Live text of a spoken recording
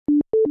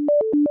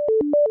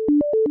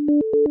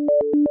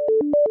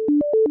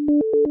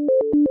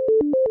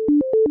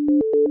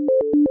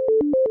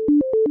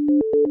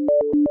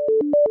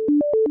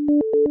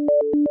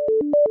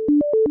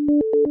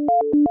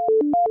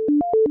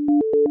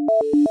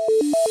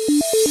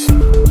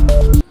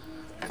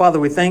Father,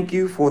 we thank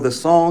you for the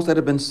songs that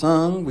have been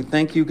sung. We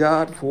thank you,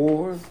 God,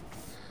 for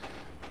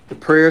the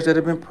prayers that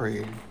have been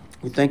prayed.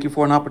 We thank you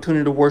for an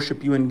opportunity to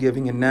worship you in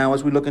giving. And now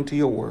as we look into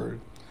your word,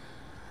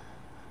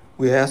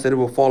 we ask that it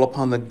will fall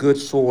upon the good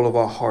soil of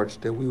our hearts,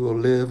 that we will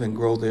live and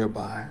grow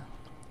thereby.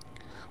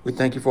 We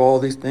thank you for all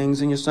these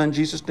things. In your son,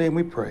 Jesus' name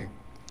we pray.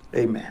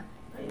 Amen.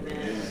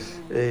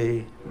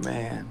 Amen.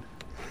 Amen.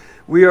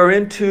 We are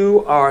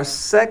into our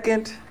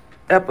second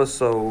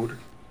episode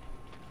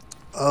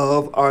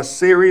of our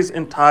series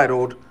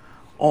entitled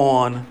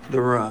On the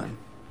Run.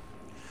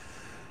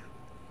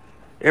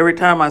 Every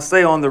time I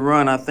say On the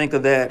Run, I think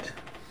of that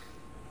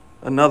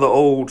another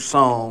old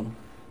song.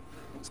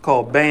 It's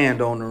called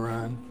Band on the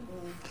Run.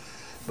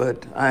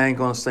 But I ain't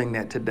going to sing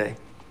that today.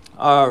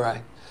 All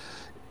right.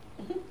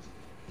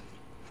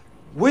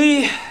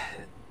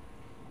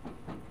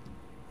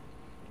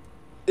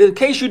 In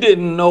case you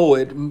didn't know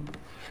it,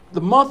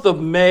 the month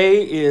of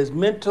May is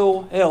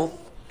Mental Health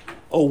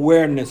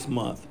Awareness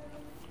Month.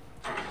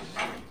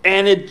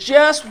 And it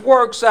just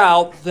works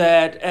out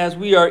that as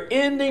we are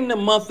ending the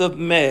month of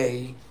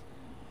May,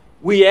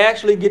 we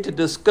actually get to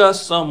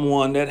discuss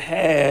someone that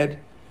had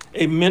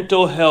a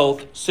mental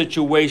health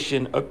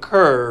situation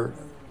occur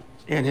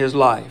in his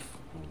life.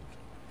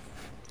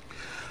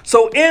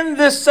 So in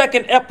this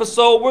second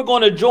episode, we're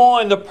going to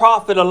join the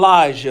prophet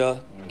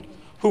Elijah,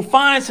 who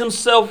finds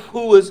himself,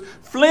 who is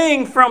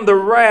fleeing from the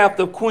wrath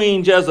of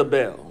Queen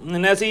Jezebel.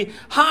 And as he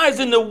hides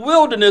in the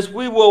wilderness,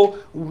 we will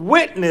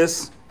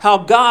witness how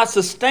God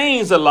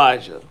sustains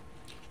Elijah,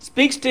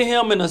 speaks to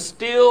him in a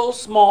still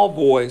small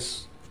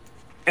voice,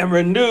 and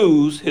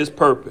renews his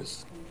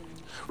purpose,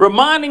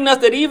 reminding us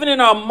that even in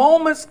our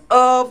moments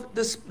of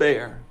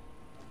despair,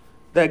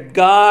 that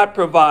God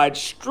provides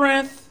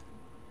strength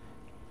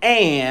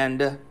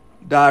and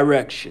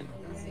direction.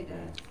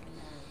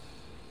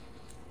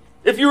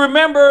 If you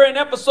remember in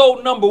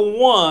episode number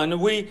 1,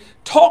 we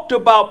talked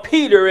about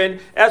Peter. And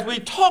as we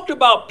talked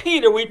about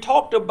Peter, we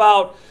talked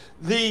about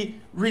the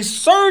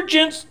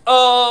resurgence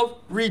of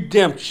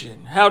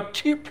redemption. How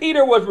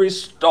Peter was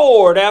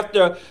restored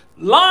after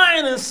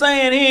lying and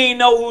saying he didn't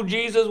know who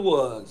Jesus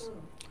was.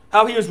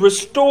 How he was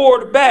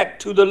restored back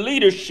to the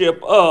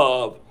leadership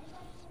of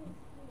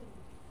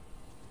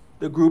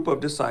the group of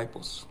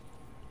disciples.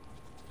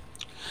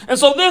 And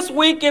so this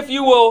week, if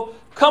you will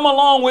come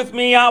along with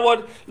me, I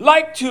would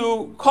like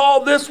to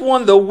call this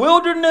one the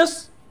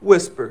Wilderness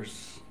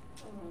Whispers.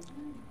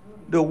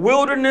 The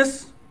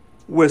Wilderness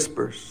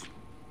Whispers.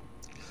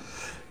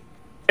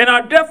 And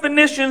our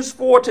definitions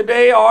for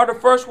today are, the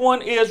first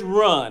one is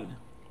run.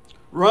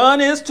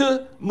 Run is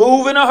to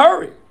move in a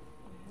hurry.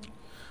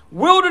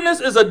 Wilderness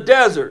is a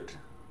desert,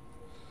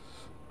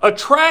 a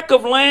tract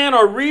of land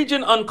or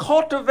region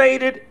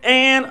uncultivated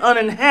and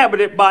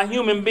uninhabited by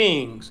human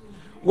beings,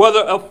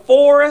 whether a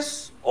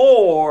forest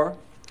or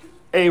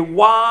a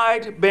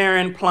wide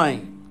barren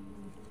plain.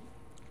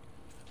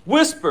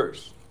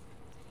 Whispers.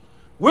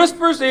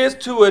 Whispers is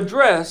to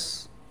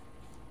address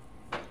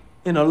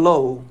in a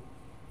low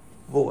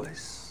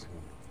voice.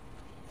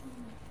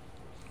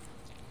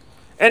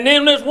 And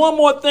then there's one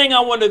more thing I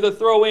wanted to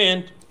throw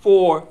in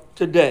for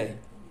today,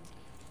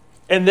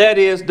 and that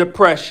is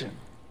depression.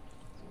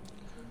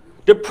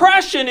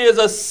 Depression is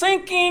a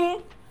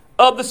sinking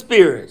of the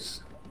spirits,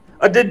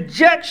 a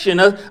dejection,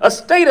 a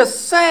state of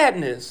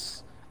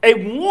sadness, a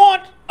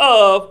want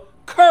of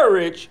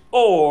courage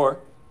or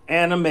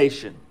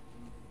animation.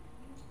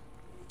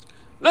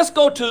 Let's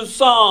go to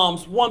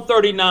Psalms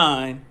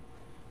 139,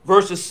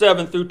 verses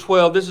 7 through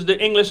 12. This is the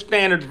English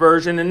Standard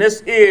Version, and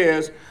this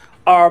is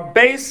our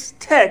base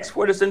text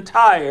for this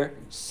entire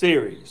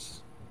series.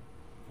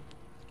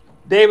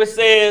 David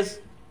says,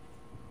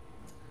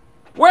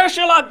 "Where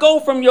shall I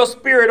go from your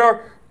spirit,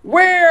 or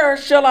where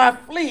shall I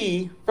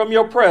flee from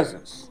your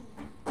presence?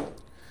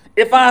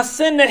 If I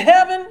ascend to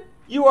heaven,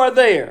 you are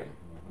there.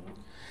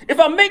 If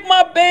I make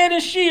my bed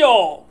in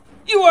Sheol,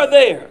 you are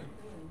there.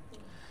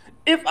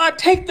 If I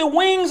take the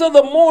wings of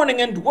the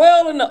morning and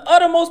dwell in the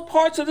uttermost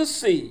parts of the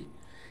sea,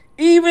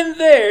 even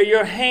there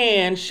your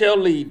hand shall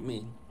lead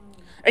me,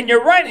 and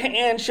your right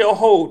hand shall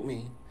hold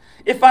me.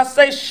 If I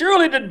say,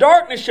 surely the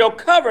darkness shall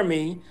cover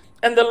me,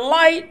 and the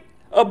light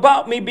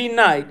about me be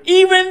night,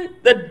 even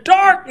the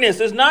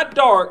darkness is not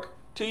dark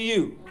to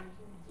you.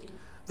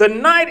 The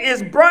night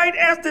is bright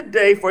as the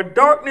day, for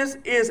darkness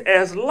is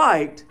as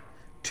light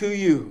to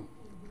you."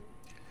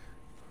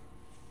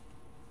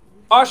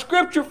 Our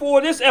scripture for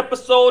this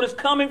episode is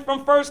coming from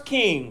 1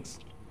 Kings,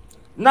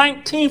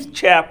 19th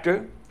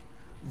chapter,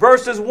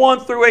 verses 1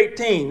 through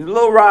 18. A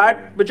little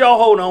ride, but y'all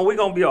hold on. We're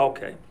going to be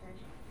okay.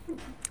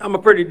 I'm a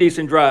pretty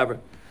decent driver.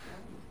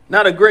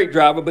 Not a great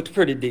driver, but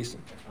pretty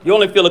decent. You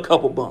only feel a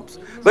couple bumps.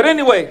 But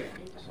anyway,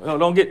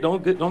 don't get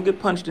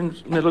punched in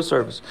the middle of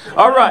service.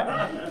 All right.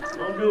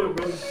 Don't do it,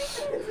 brother.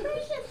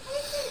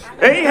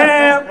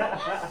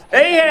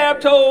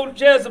 Ahab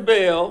told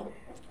Jezebel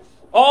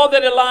all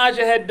that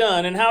Elijah had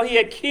done and how he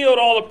had killed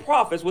all the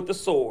prophets with the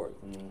sword.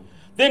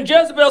 Then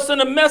Jezebel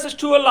sent a message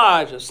to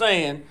Elijah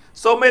saying,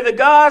 So may the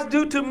gods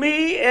do to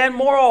me and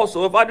more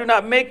also, if I do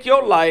not make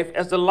your life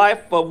as the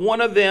life of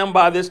one of them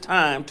by this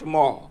time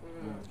tomorrow.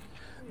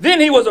 Then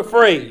he was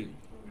afraid,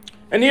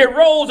 and he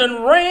arose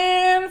and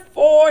ran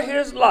for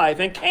his life,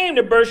 and came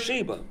to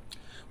Beersheba,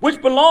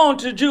 which belonged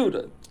to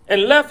Judah,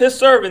 and left his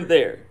servant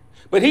there.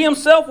 But he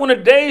himself went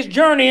a day's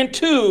journey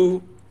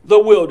into the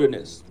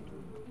wilderness,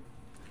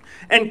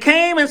 and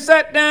came and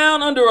sat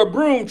down under a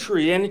broom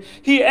tree. And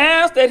he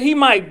asked that he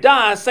might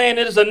die, saying,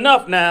 It is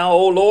enough now,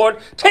 O Lord.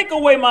 Take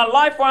away my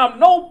life, for I am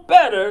no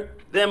better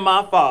than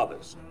my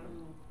fathers.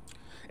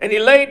 And he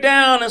lay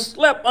down and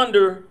slept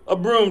under a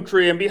broom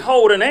tree. And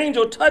behold, an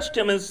angel touched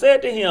him and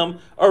said to him,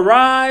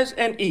 Arise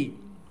and eat.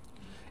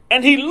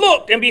 And he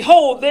looked, and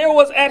behold, there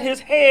was at his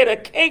head a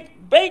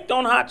cake baked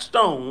on hot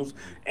stones,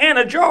 and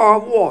a jar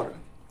of water.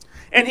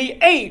 And he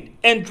ate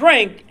and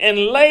drank and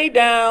lay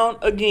down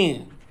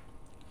again.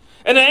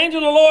 And the angel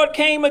of the Lord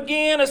came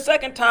again a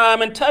second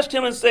time and touched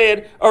him and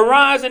said,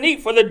 Arise and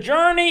eat, for the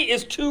journey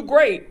is too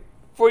great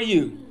for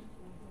you.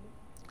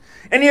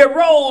 And he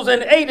arose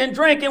and ate and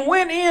drank and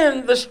went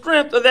in the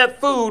strength of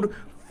that food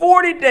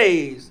 40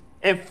 days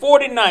and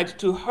 40 nights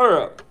to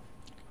Horeb,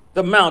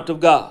 the mount of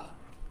God.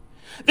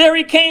 There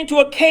he came to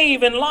a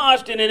cave and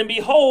lodged in it, and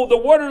behold, the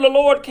word of the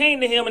Lord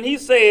came to him, and he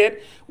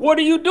said, What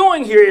are you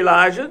doing here,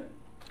 Elijah?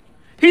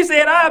 He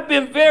said, I have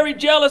been very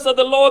jealous of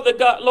the Lord, the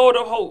God, Lord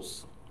of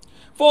hosts.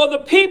 For the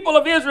people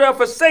of Israel have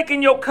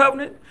forsaken your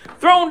covenant,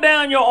 thrown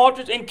down your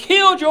altars, and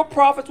killed your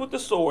prophets with the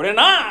sword. And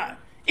I,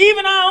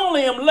 even I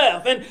only am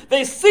left, and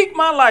they seek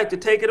my life to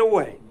take it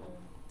away.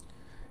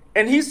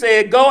 And he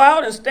said, Go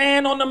out and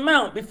stand on the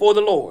mount before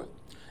the Lord.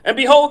 And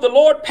behold, the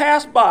Lord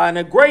passed by, and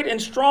a great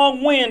and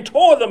strong wind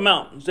tore the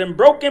mountains and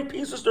broke in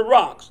pieces the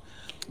rocks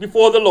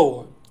before the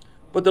Lord.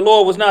 But the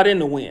Lord was not in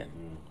the wind.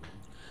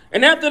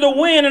 And after the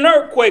wind, an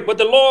earthquake, but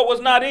the Lord was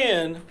not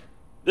in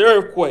the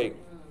earthquake.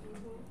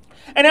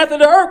 And after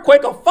the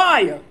earthquake, a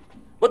fire,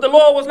 but the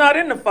Lord was not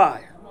in the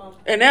fire.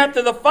 And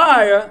after the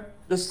fire,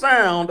 the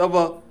sound of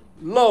a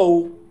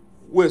low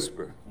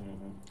whisper.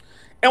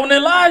 And when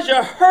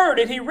Elijah heard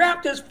it, he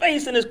wrapped his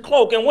face in his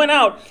cloak and went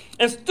out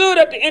and stood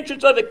at the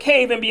entrance of the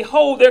cave. And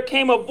behold, there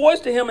came a voice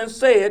to him and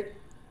said,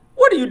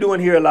 What are you doing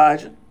here,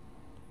 Elijah?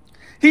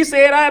 He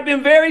said, I have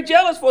been very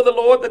jealous for the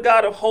Lord, the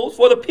God of hosts,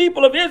 for the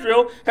people of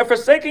Israel have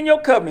forsaken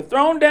your covenant,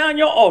 thrown down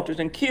your altars,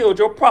 and killed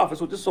your prophets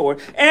with the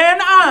sword.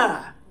 And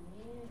I,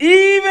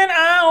 even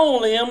I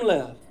only am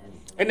left,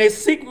 and they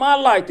seek my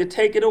life to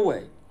take it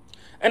away.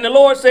 And the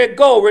Lord said,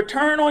 Go,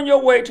 return on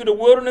your way to the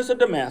wilderness of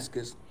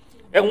Damascus.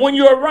 And when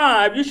you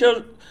arrive, you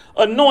shall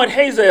anoint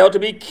Hazael to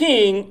be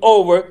king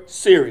over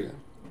Syria.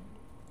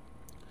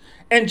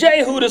 And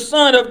Jehu, the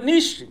son of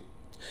Nishi,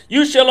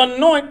 you shall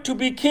anoint to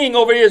be king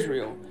over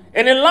Israel.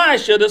 And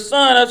Elisha, the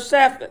son of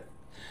Shaphat,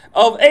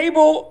 of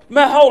Abel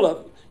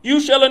Meholah, you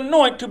shall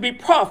anoint to be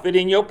prophet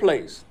in your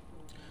place.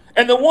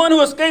 And the one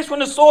who escapes from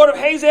the sword of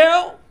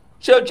Hazael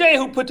shall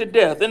Jehu put to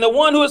death. And the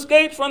one who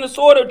escapes from the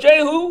sword of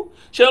Jehu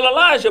shall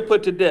Elijah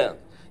put to death.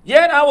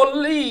 Yet I will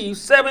leave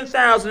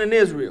 7,000 in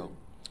Israel,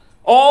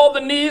 all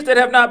the knees that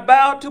have not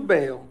bowed to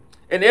Baal,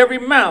 and every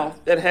mouth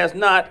that has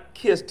not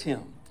kissed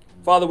him.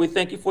 Father, we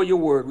thank you for your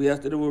word. We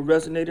ask that it will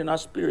resonate in our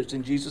spirits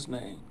in Jesus'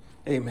 name.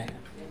 Amen.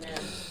 Amen.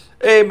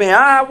 Amen.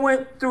 I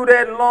went through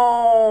that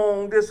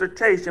long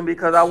dissertation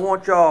because I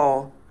want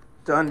y'all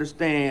to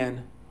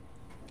understand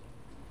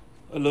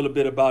a little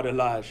bit about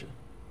Elijah.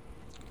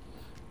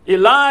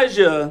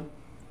 Elijah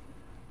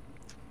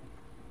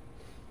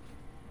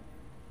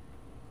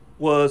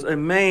was a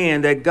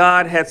man that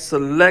God had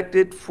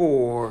selected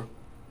for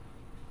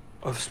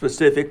a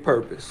specific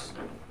purpose.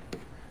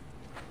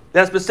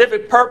 That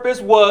specific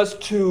purpose was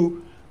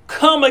to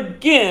come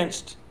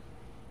against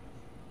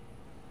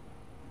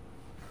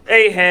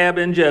Ahab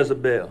and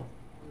Jezebel.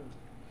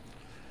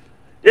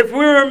 If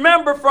we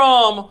remember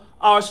from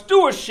our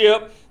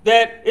stewardship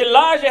that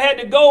Elijah had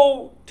to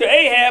go to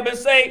Ahab and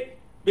say,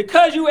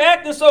 because you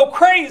acting so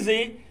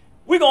crazy,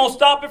 we're going to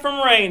stop it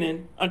from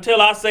raining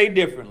until I say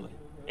differently.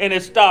 And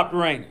it stopped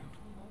raining.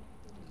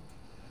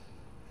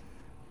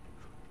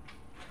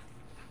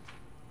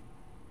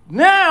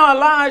 Now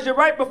Elijah,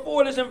 right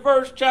before this in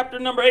verse chapter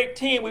number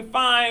 18, we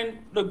find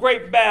the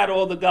great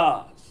battle of the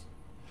gods.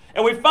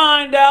 And we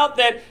find out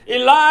that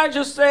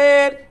Elijah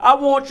said, I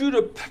want you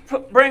to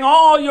bring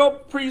all your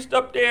priests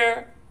up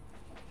there.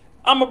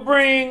 I'm going to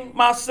bring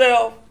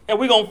myself, and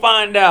we're going to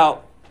find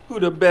out who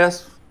the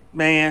best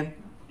man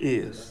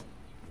is.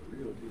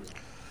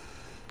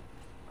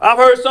 I've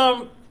heard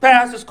some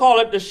pastors call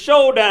it the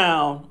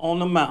showdown on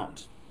the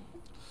mount.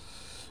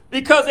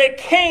 Because it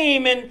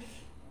came and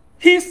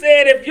he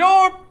said,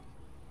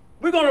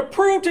 we're going to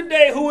prove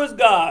today who is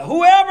God.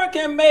 Whoever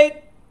can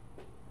make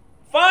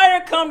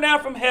fire come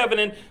down from heaven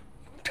and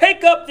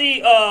take up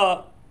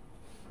the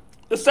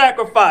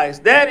sacrifice,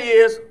 that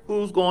is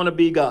who's going to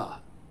be God.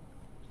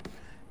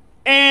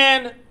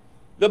 And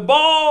the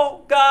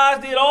Baal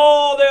guys did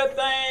all their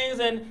things,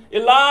 and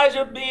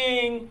Elijah,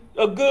 being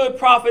a good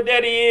prophet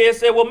that he is,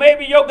 said, well,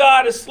 maybe your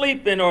God is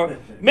sleeping, or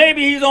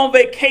maybe he's on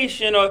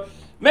vacation, or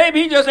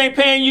maybe he just ain't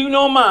paying you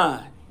no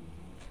mind.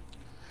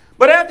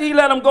 But after he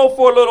let them go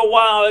for a little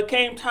while, it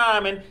came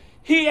time, and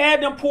he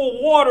had them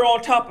pour water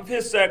on top of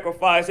his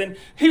sacrifice, and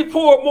he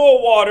poured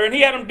more water, and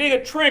he had them dig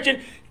a trench,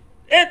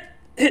 and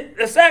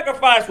the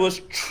sacrifice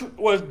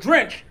was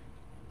drenched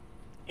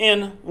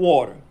in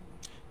water.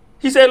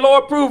 He said,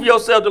 Lord, prove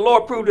yourself. The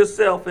Lord proved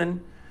himself.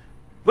 And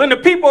when the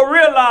people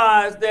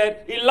realized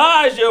that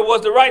Elijah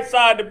was the right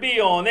side to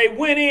be on, they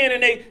went in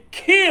and they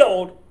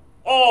killed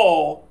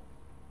all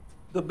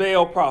the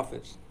Baal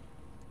prophets.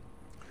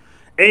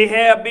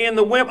 Ahab, being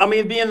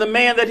the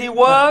man that he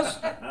was,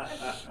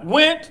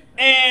 went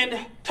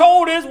and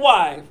told his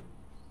wife,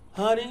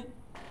 honey,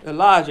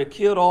 Elijah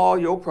killed all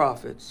your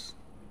prophets.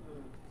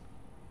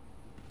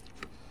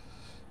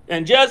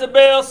 And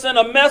Jezebel sent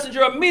a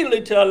messenger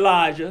immediately to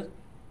Elijah.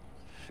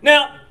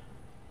 Now,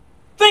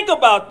 think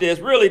about this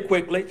really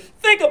quickly.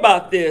 Think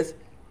about this.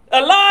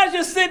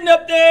 Elijah's sitting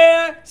up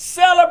there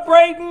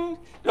celebrating.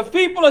 The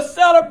people are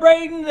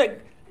celebrating.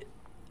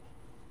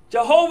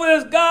 Jehovah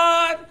is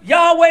God.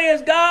 Yahweh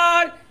is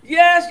God.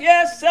 Yes,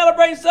 yes,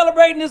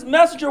 celebrating. This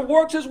messenger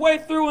works his way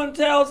through and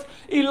tells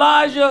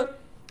Elijah,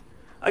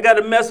 I got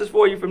a message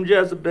for you from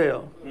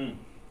Jezebel.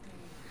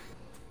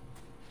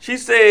 She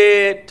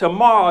said,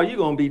 tomorrow you're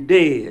going to be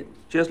dead,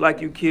 just like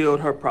you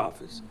killed her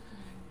prophets.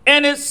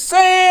 And it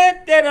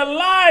said that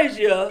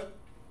Elijah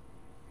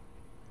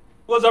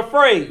was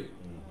afraid.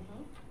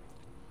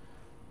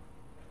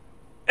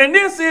 And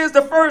this is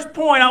the first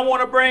point I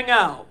want to bring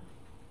out.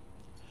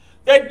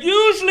 That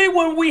usually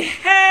when we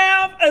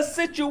have a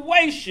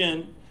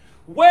situation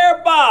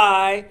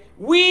whereby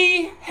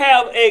we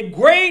have a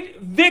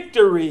great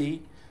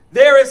victory,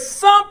 there is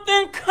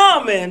something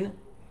coming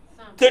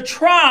to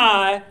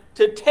try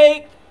to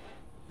take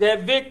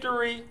that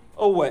victory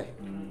away.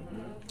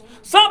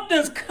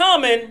 Something's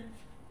coming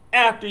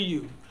after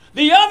you.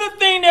 The other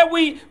thing that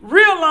we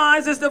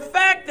realize is the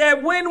fact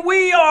that when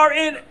we are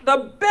in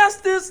the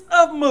bestest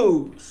of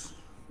moods,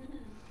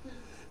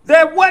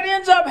 that what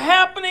ends up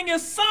happening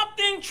is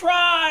something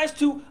tries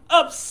to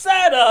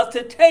upset us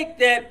to take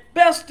that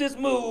bestest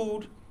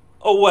mood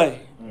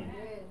away.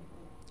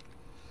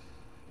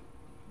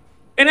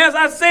 And as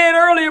I said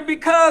earlier,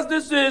 because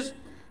this is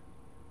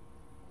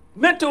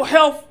Mental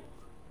Health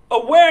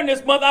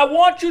Awareness Month, I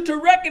want you to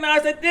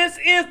recognize that this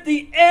is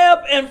the ebb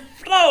and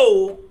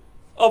flow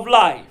of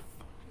life.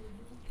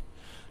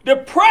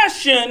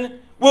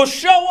 Depression will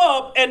show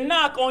up and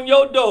knock on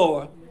your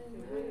door.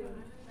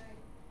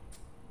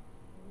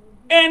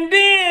 And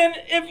then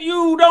if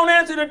you don't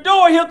answer the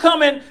door, he'll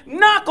come and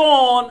knock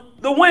on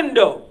the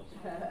window.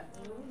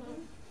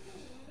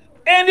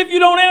 And if you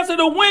don't answer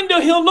the window,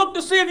 he'll look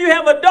to see if you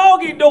have a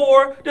doggy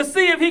door to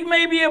see if he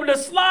may be able to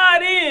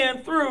slide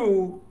in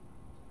through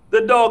the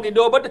doggy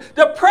door. But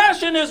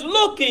depression is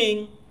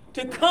looking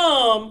to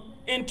come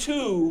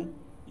into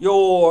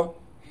your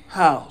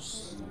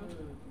house.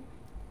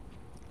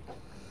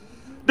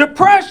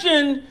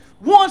 Depression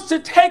wants to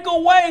take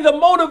away the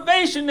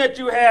motivation that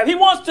you have. He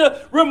wants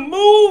to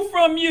remove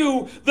from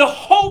you the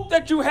hope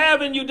that you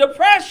have in you.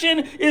 Depression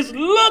is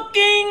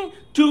looking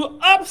to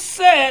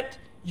upset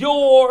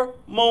your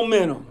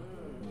momentum.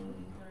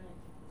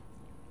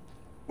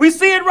 We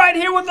see it right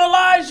here with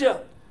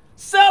Elijah,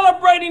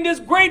 celebrating this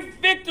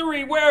great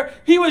victory where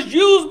he was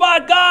used by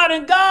God,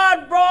 and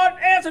God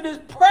answered his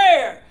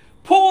prayer,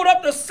 pulled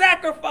up the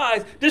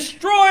sacrifice,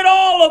 destroyed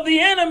all of the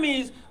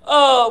enemies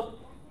of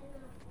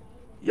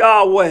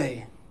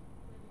Yahweh.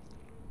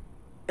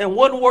 And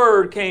one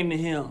word came to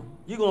him: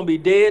 you're going to be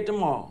dead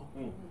tomorrow.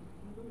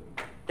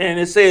 And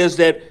it says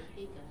that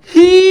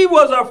he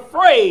was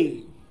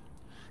afraid,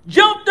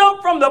 jumped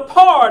up from the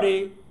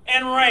party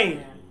and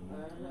ran.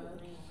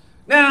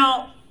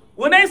 Now,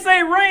 when they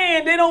say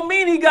ran, they don't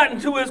mean he got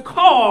into his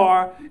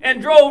car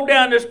and drove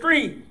down the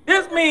street.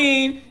 This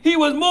means he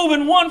was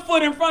moving one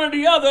foot in front of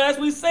the other, as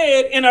we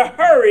said, in a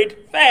hurried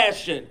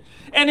fashion.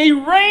 And he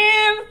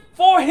ran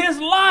for his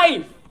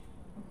life.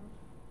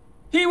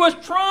 He was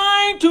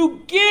trying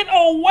to get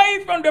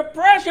away from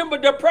depression,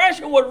 but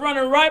depression was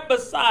running right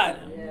beside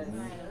him. Yes.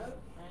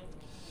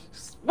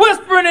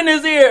 Whispering in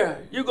his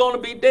ear, you're going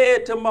to be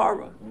dead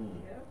tomorrow.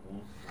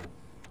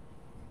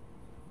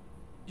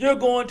 You're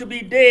going to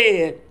be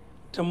dead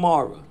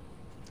tomorrow.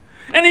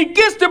 And he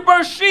gets to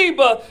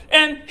Beersheba,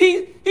 and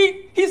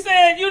he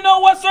said, you know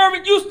what,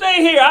 servant, you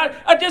stay here.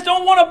 I just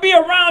don't want to be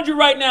around you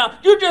right now.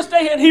 You just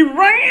stay here. And he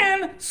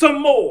ran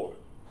some more.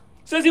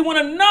 Says he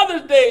went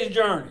another day's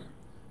journey.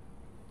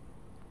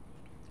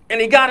 And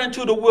he got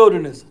into the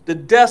wilderness, the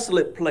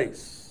desolate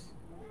place.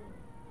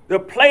 The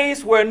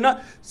place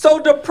where so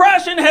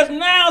depression has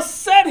now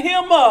set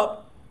him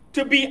up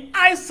to be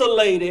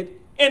isolated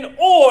in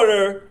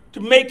order to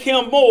make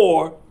him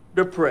more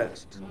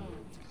depressed.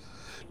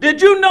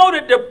 Did you know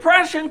that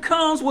depression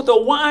comes with a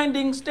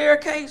winding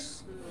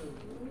staircase?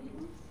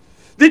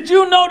 Did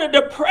you know that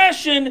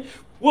depression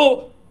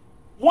will,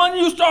 when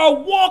you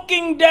start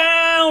walking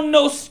down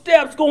those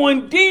steps,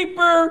 going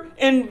deeper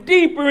and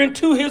deeper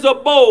into his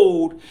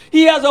abode,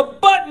 he has a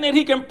button that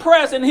he can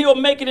press and he'll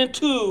make it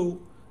into,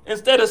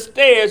 instead of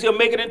stairs, he'll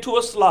make it into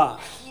a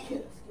slide.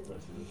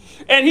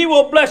 And he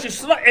will bless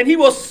you. And he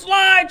will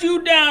slide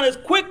you down as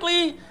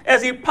quickly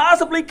as he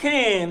possibly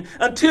can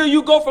until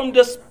you go from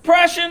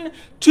depression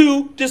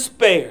to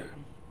despair.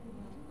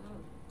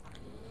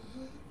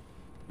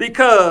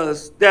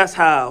 Because that's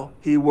how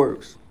he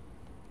works.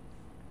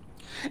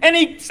 And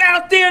he's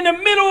out there in the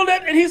middle of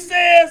it, and he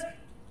says,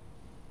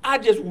 I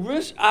just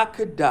wish I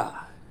could die.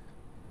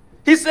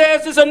 He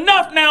says, it's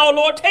enough now,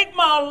 Lord. Take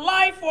my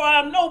life, for I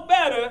am no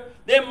better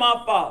than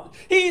my father.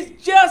 He's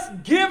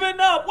just given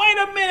up. Wait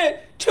a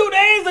minute. 2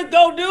 days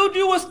ago, dude,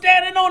 you were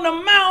standing on the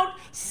mount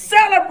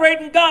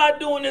celebrating God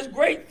doing this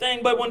great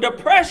thing. But when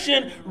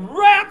depression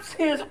wraps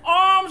his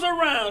arms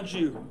around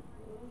you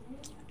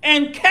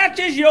and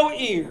catches your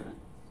ear,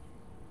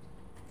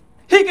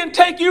 he can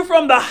take you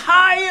from the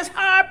highest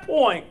high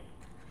point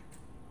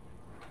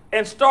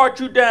and start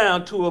you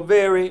down to a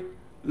very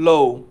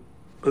low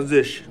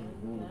position.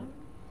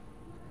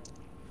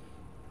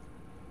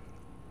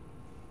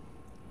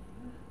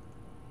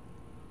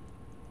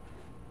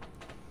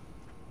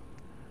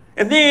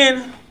 And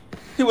then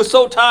he was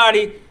so tired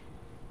he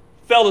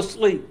fell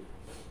asleep.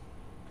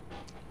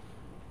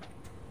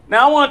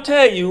 Now I want to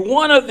tell you,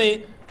 one of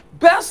the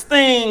best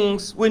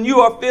things when you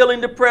are feeling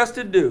depressed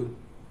to do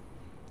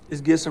is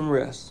get some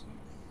rest.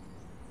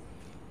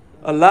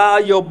 Allow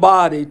your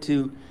body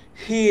to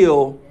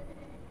heal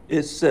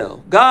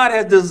itself. God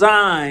has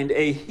designed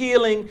a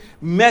healing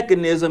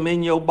mechanism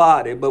in your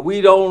body, but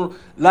we don't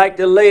like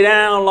to lay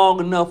down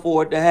long enough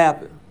for it to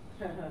happen.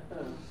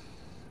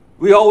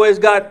 We always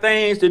got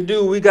things to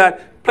do. We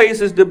got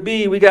places to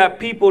be. We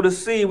got people to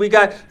see. We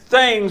got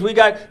things. We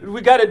got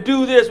to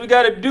do this. We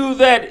got to do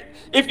that.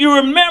 If you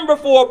remember,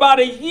 for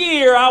about a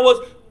year, I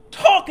was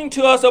talking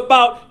to us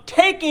about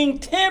taking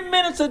 10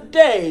 minutes a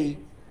day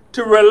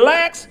to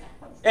relax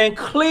and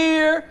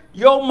clear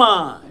your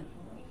mind.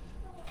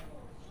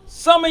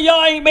 Some of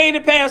y'all ain't made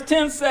it past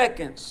 10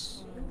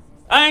 seconds.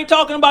 I ain't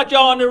talking about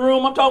y'all in the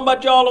room. I'm talking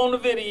about y'all on the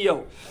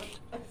video.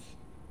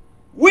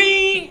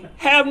 We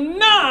have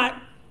not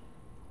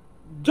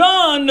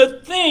done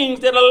the things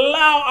that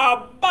allow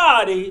our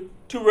body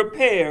to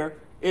repair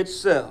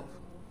itself.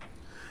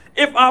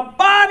 If our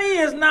body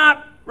is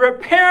not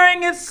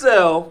repairing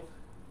itself,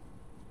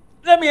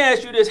 let me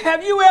ask you this.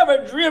 Have you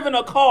ever driven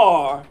a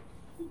car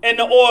and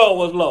the oil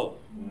was low?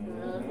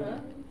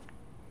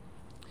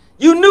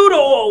 You knew the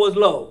oil was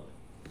low.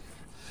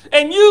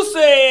 And you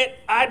said,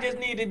 I just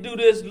need to do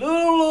this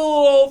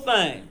little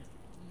thing.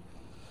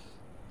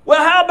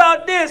 Well, how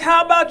about this?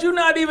 How about you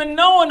not even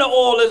knowing the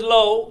oil is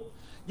low?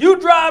 You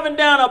driving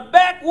down a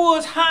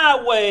backwoods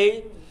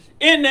highway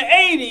in the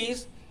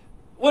 80s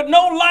with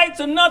no lights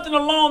or nothing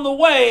along the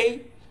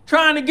way,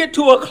 trying to get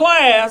to a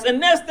class, and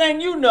next thing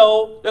you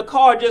know, the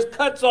car just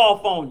cuts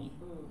off on you.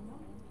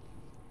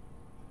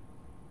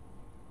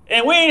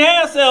 And we ain't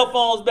had cell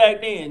phones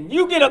back then.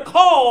 You get a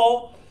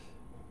call,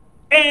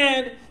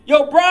 and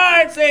your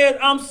bride says,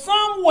 I'm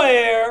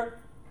somewhere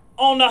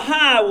on the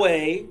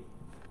highway,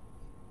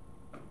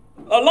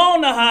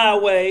 along the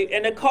highway,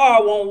 and the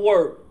car won't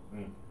work.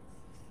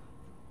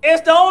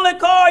 It's the only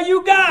car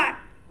you got.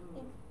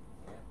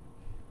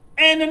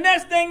 And the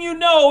next thing you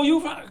know,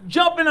 you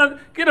jump in and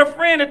get a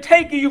friend to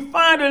take you. You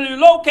find a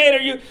locator.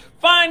 You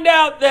find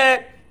out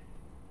that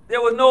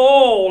there was no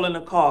oil in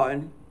the car.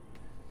 And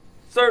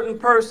certain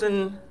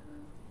person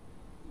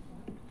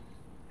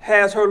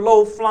has her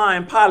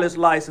low-flying pilot's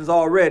license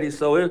already.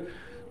 So it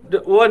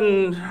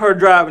wasn't her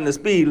driving the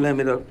speed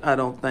limit, I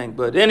don't think.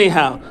 But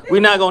anyhow,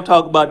 we're not going to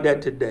talk about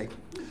that today.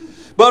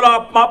 But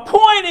my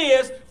point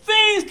is,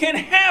 things can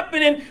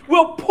happen and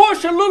we'll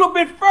push a little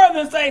bit further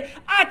and say,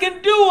 I can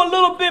do a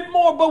little bit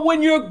more. But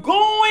when you're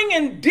going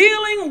and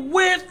dealing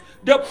with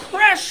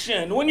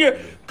depression, when you're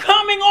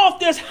coming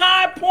off this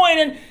high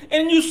point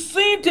and you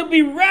seem to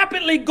be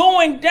rapidly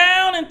going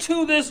down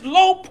into this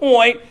low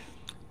point,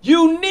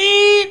 you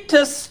need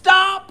to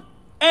stop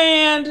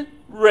and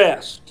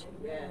rest.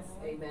 Yes,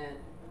 amen.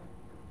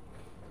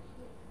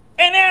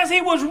 And as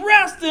he was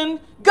resting,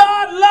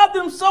 God loved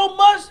him so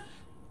much,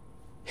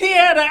 he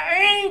had an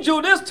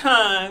angel this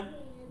time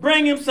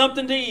bring him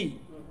something to eat.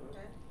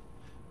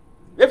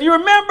 If you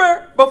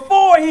remember,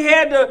 before he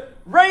had the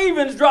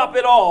ravens drop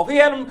it off. He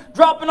had them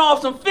dropping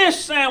off some fish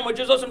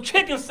sandwiches or some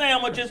chicken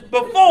sandwiches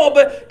before,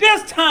 but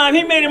this time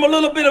he made him a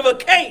little bit of a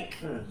cake.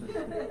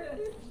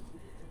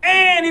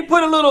 And he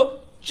put a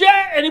little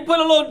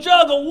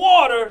jug of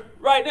water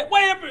right there.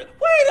 Wait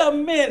a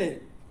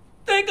minute.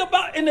 Think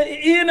about in the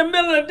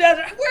middle of the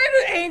desert. Where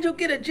did the angel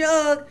get a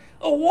jug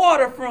of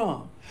water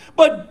from?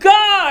 But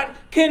God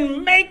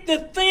can make the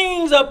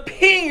things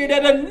appear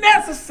that are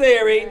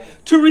necessary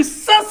to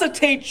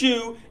resuscitate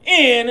you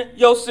in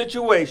your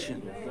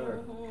situation.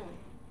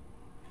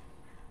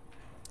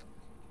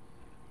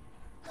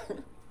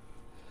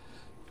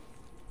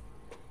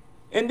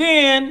 And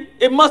then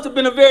it must have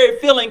been a very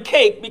filling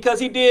cake because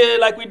he did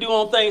like we do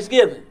on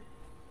Thanksgiving.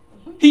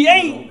 He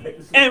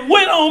ate and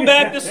went on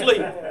back to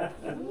sleep.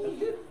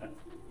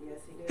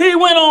 He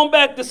went on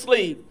back to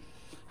sleep.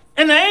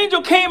 And the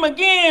angel came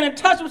again and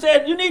touched him and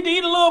said, you need to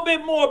eat a little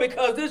bit more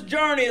because this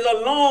journey is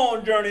a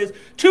long journey. It's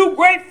too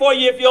great for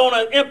you if you're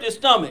on an empty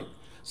stomach.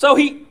 So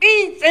he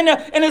eats, and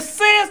it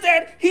says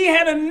that he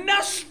had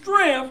enough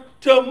strength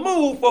to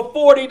move for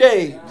 40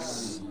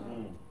 days.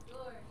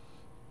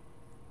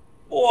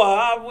 Boy,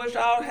 I wish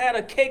I had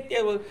a cake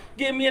that would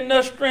give me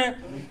enough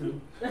strength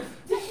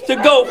to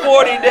go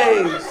 40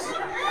 days.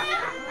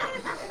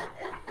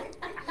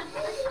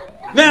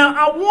 Now,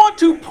 I want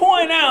to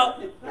point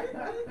out,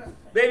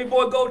 baby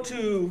boy, go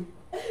to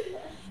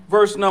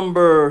verse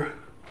number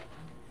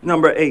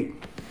 8.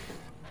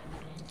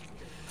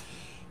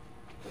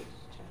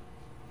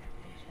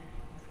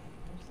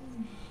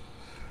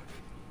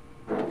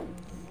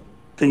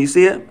 Can you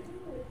see it?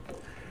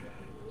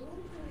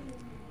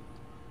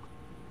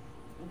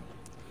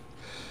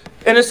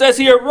 And it says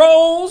he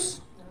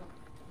arose.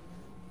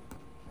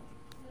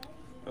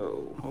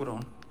 Oh, hold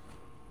on.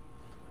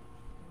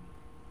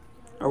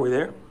 Are we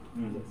there?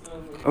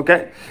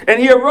 Okay. And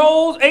he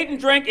arose, ate and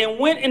drank, and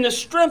went in the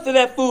strength of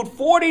that food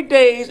 40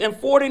 days and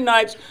 40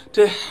 nights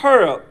to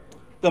Horeb,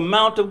 the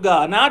mount of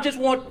God. Now, I just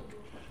want,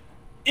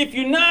 if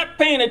you're not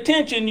paying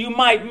attention, you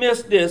might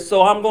miss this.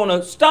 So I'm going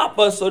to stop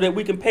us so that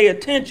we can pay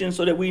attention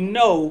so that we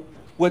know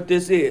what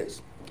this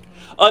is.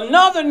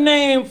 Another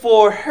name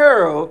for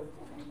Horeb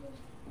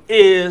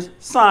is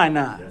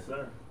Sinai. Yes,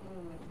 sir.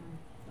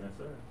 Yes,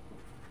 sir.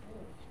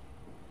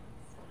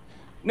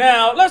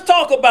 Now, let's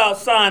talk about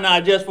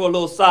Sinai just for a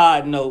little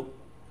side note.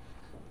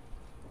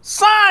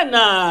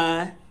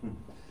 Sinai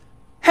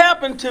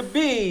happened to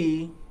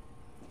be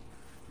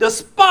the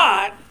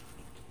spot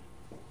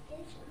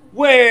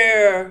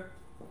where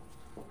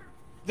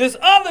this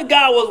other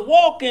guy was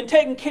walking,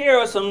 taking care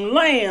of some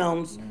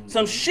lambs,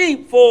 some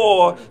sheep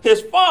for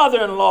his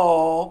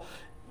father-in-law,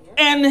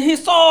 and he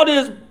saw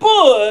this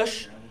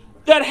bush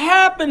that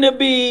happened to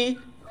be,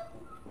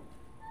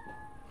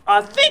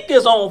 I think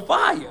it's on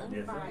fire.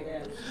 Yes,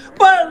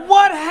 But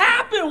what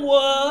happened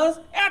was,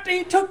 after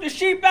he took the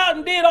sheep out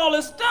and did all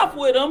this stuff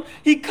with them,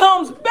 he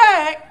comes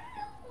back,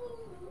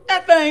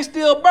 that thing's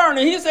still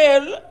burning. He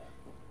said,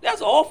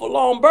 that's an awful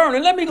long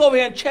burning. Let me go over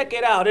here and check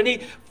it out. And he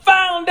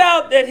found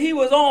out that he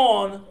was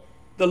on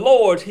the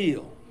Lord's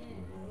hill.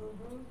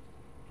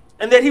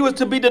 And that he was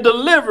to be the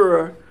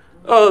deliverer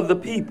of the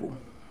people.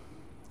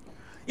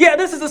 Yeah,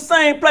 this is the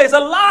same place.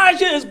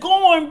 Elijah is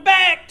going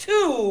back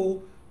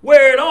to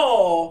where it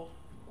all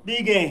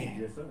began.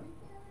 Yes, sir.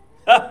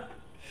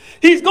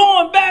 He's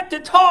going back to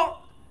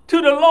talk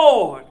to the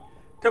Lord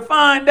to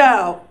find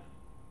out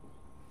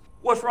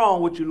what's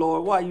wrong with you,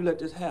 Lord. Why you let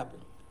this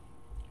happen?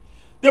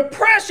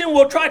 Depression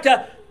will try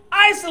to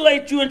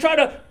isolate you and try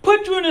to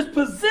put you in this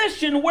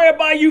position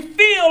whereby you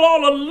feel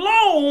all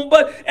alone.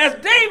 But as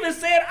David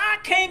said, I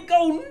can't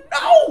go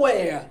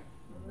nowhere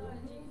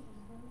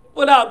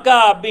without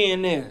God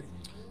being there.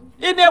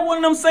 Isn't that one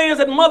of them sayings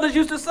that mothers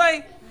used to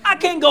say? I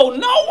can't go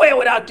nowhere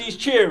without these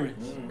children.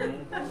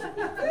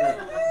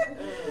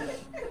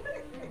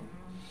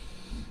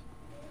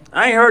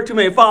 I ain't heard too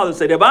many fathers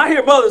say that, but I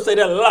hear mothers say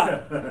that a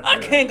lot. I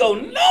can't go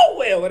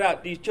nowhere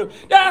without these children.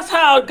 That's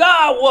how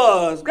God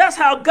was. That's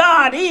how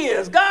God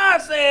is.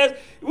 God says,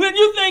 when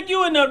you think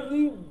you're in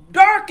the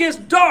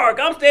darkest dark,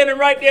 I'm standing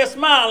right there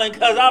smiling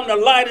because I'm the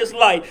lightest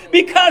light.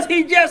 Because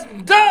he just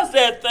does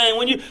that thing.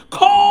 When you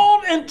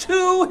called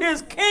into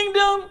his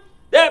kingdom,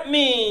 that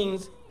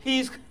means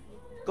he's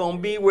going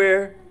to be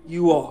where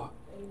you are.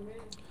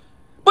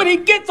 But he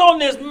gets on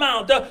this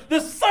mount, the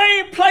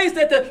same place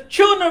that the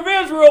children of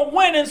Israel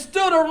went and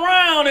stood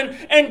around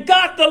and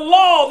got the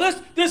law.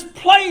 This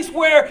place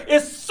where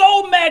it's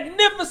so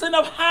magnificent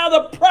of how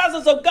the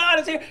presence of God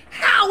is here.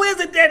 How is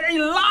it that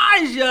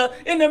Elijah,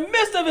 in the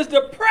midst of his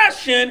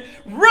depression,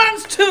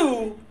 runs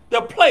to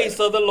the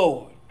place of the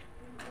Lord?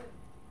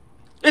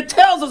 It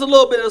tells us a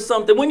little bit of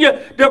something. When you're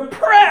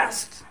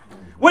depressed,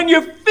 when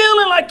you're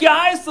feeling like you're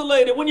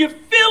isolated, when you're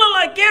feeling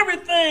like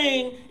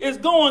everything is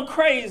going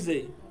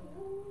crazy,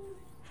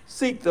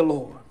 seek the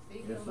Lord.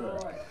 Yes,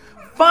 sir.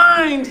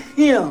 Find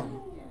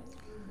him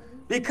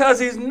because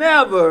he's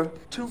never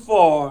too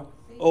far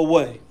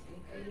away.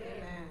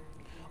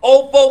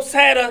 Old folks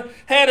had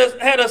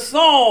a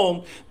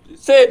song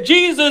said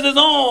Jesus is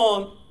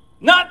on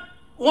not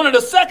one of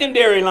the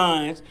secondary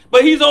lines,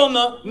 but he's on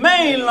the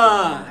main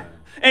line.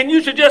 And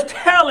you should just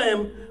tell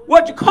him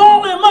what you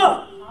call him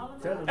up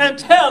and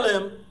tell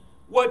him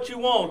what you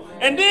want.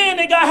 And then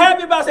they got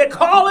happy about saying,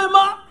 call him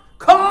up,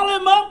 call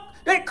him up.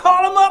 They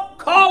call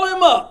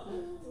him up,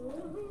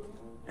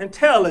 and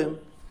tell him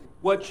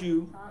what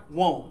you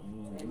want.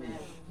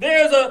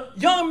 There's a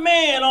young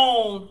man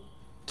on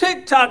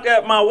TikTok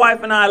that my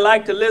wife and I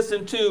like to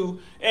listen to,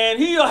 and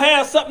he'll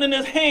have something in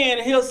his hand,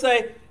 and he'll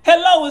say,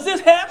 hello, is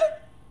this heaven?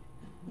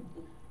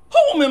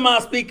 Whom am I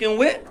speaking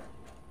with?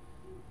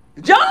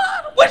 John?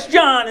 Which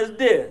John is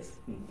this?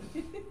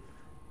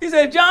 He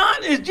said,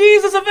 John, is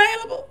Jesus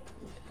available?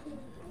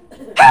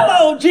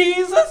 Hello,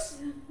 Jesus.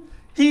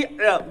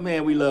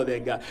 Man, we love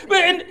that guy.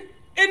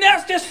 And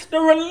that's just the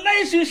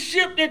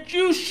relationship that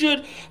you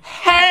should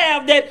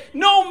have, that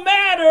no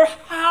matter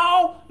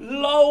how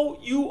low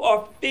you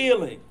are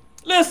feeling.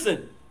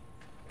 Listen,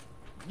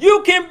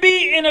 you can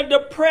be in a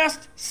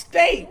depressed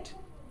state.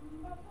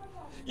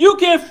 You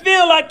can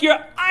feel like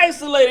you're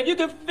isolated. You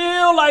can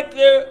feel like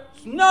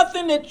there's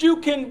nothing that you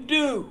can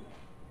do.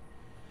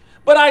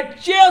 But I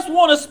just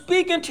want to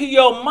speak into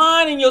your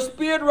mind and your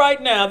spirit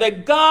right now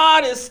that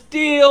God is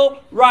still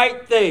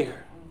right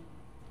there.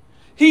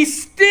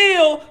 He's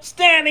still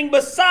standing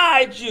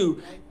beside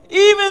you.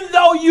 Even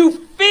though you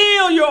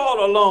feel you're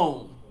all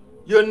alone,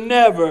 you're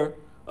never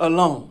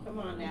alone. Come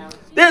on now.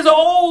 There's an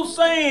old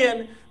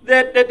saying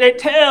that they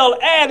tell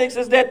addicts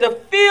is that the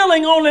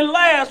feeling only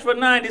lasts for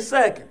 90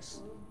 seconds.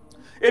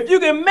 If you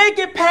can make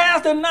it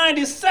past the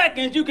 90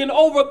 seconds, you can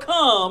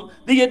overcome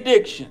the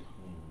addiction.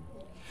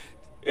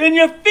 And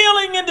you're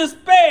feeling in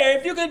despair,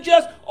 if you can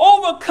just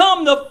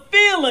overcome the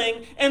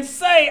feeling and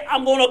say,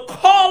 I'm going to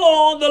call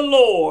on the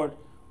Lord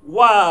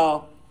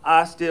while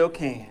I still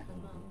can.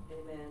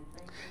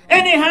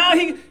 Anyhow,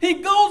 he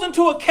goes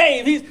into a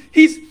cave.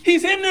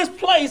 He's in this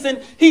place,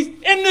 and he's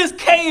in this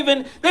cave,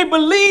 and they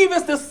believe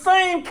it's the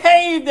same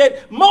cave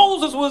that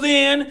Moses was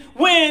in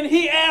when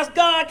he asked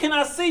God, can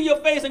I see your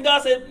face? And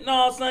God said,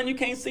 no, son, you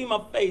can't see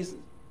my face,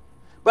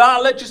 but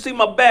I'll let you see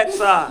my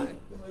backside.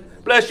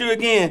 Bless you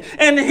again.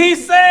 And he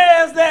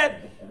says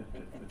that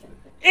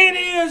it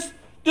is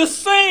the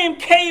same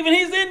cave, and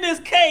he's in this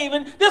cave.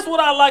 And this is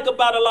what I like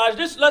about Elijah.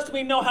 This lets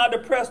me know how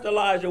depressed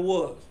Elijah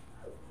was.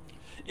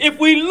 If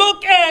we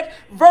look at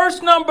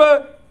verse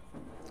number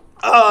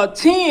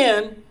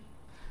 10,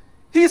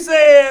 he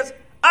says,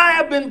 I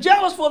have been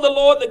jealous for the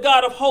Lord, the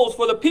God of hosts,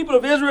 for the people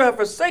of Israel have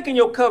forsaken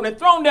your covenant,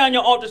 thrown down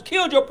your altars,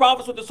 killed your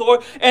prophets with the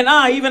sword, and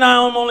even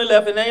I am only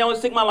left, and they only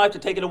seek my life to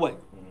take it away.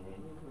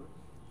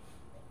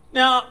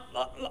 Now,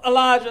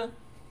 Elijah,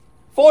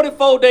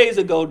 44 days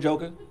ago,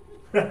 Joker,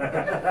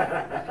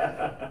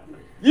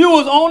 you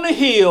was on the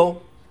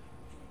hill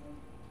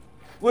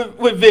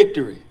with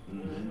victory.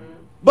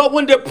 But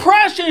when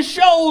depression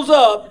shows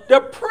up,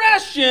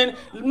 depression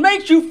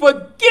makes you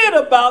forget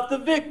about the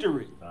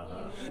victory.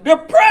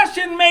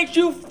 Depression makes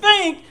you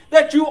think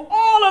that you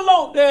all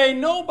alone. There ain't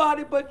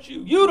nobody but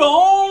you. You the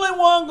only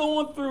one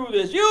going through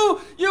this.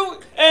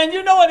 And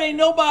you know what? Ain't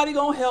nobody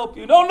gonna help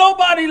you. Don't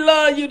nobody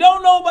love you.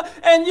 Don't nobody,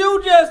 and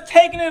you just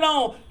taking it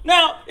on.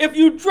 Now, if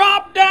you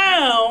drop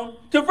down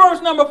to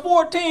verse number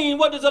 14,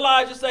 what does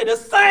Elijah say? The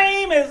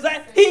same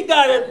exact. He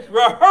got it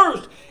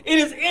rehearsed. It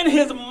is in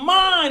his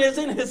mind. It's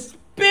in his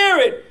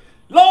spirit.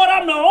 Lord,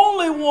 I'm the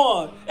only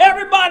one.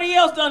 Everybody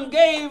else done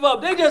gave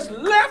up. They just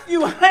left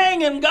you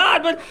hanging,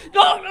 God. But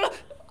don't. Lord.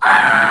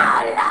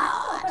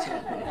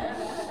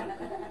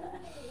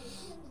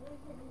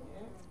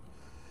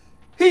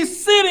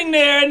 He's sitting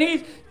there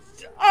and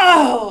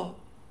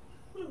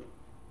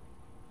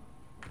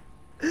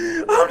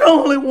I'm the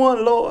only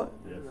one, Lord.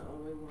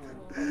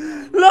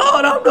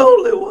 Lord, I'm the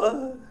only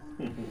one.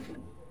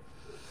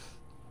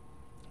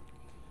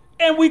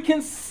 And we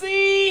can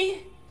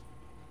see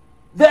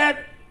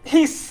that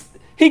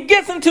he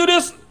gets into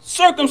this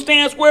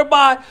circumstance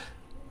whereby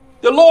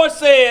the Lord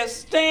says,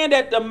 stand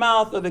at the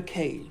mouth of the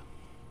cave.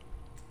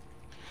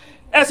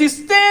 As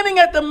he's standing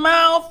at the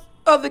mouth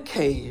of the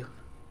cave,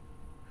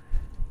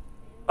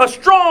 a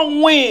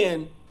strong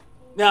wind.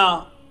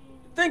 Now,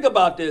 think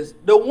about this.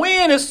 The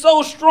wind is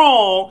so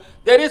strong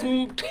that it's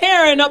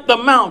tearing up the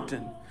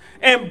mountain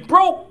and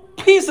broke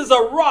pieces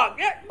of rock.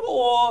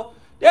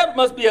 That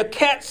must be a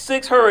Cat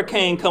 6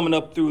 hurricane coming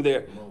up through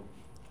there.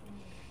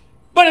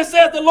 But it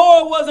says the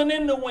Lord wasn't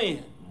in the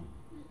wind.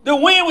 The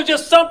wind was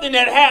just something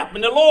that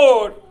happened. The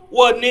Lord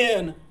wasn't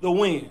in the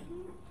wind.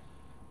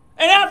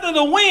 And after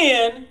the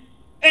wind,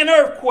 an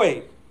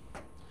earthquake.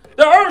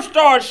 The earth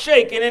started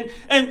shaking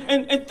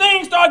and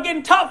things started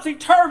getting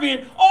topsy-turvy.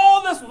 And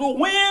all this, the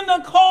wind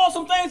done caused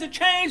some things to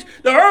change.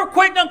 The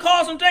earthquake done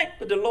caused some things.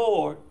 But the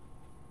Lord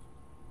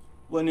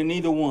wasn't in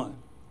either one.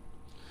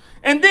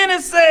 And then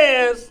it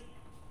says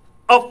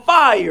a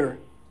fire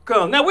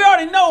comes. Now, we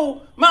already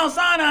know Mount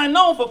Sinai is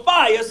known for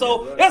fire,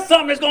 so that's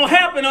something that's going to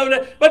happen over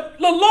there. But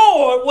the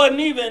Lord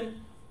wasn't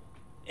even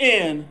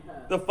in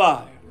the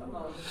fire.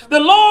 The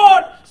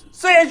Lord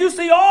says, you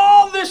see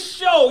all this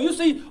show, you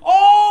see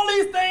all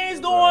these things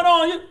going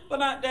on, but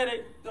not that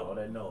ain't. Oh,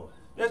 they know.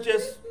 That's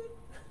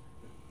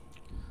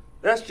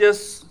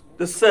just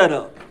the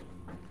setup.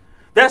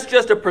 That's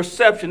just a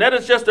perception. That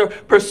is just a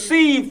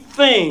perceived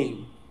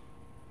thing.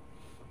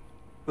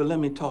 But let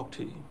me talk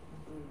to you.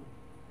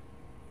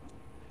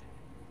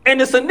 And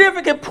the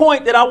significant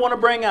point that I want to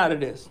bring out of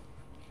this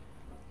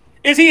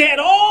is he had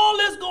all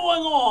this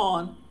going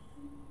on,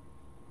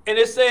 and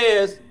it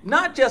says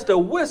not just a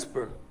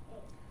whisper,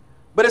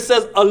 but it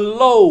says a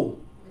low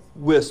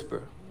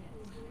whisper.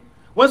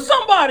 When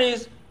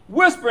somebody's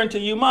whispering to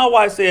you, my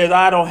wife says,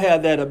 I don't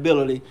have that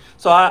ability,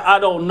 so I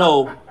don't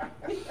know.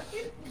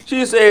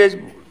 She says,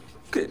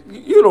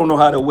 you don't know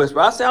how to whisper.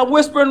 I say, I'm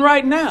whispering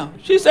right now.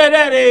 She said,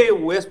 that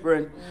ain't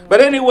whispering.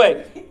 But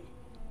anyway,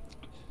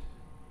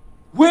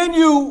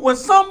 when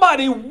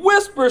somebody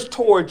whispers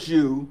towards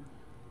you,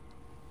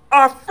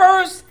 our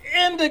first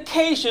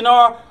indication,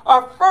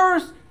 our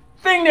first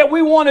thing that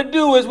we want to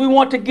do is we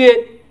want to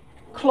get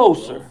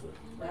closer.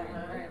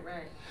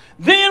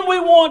 Then we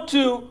want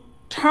to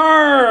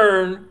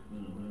turn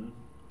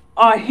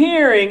our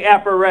hearing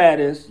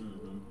apparatus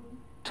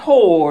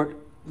toward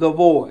the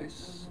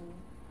voice.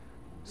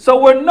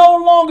 So we're no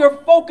longer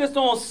focused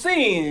on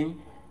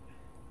seeing,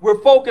 we're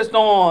focused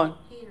on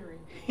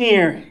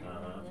hearing.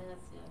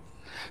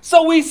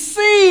 So we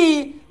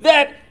see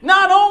that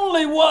not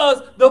only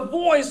was the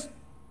voice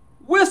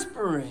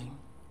whispering,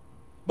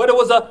 but it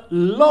was a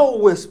low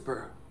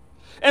whisper.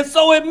 And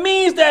so it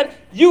means that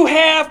you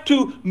have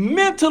to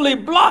mentally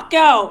block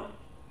out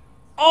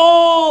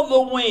all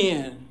the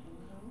wind,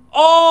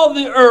 all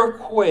the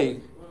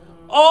earthquake,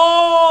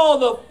 all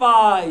the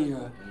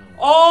fire,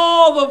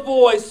 all the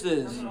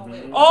voices,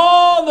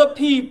 all the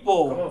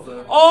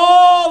people,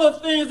 all the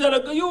things that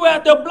are, you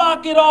have to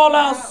block it all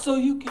out so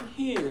you can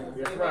hear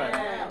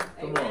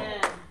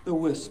the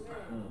whisper.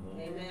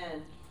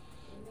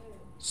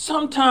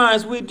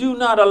 Sometimes we do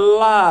not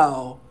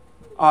allow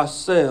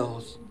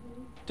ourselves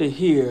to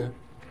hear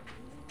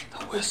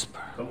the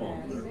whisper.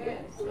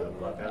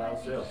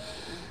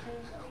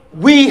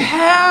 We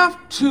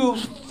have to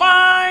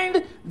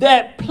find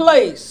that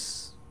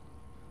place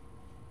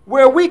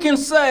where we can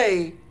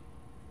say,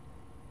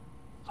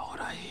 Lord,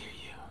 I hear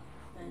you.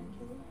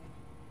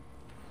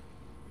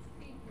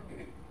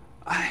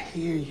 I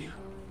hear you.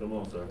 Come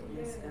on, sir.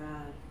 Yes,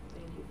 God.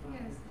 Thank you,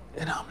 Father.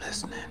 And I'm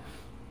listening.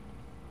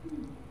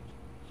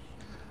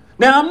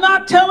 Now, I'm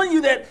not telling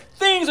you that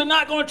things are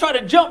not going to try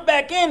to jump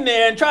back in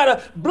there and try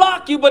to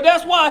block you, but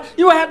that's why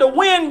you had the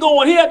wind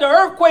going, he had the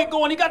earthquake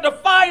going, he got the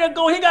fire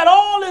going, he got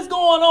all this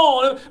going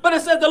on. But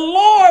it says the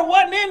Lord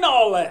wasn't in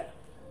all that.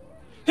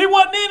 He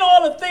wasn't in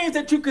all the things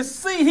that you could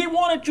see. He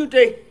wanted you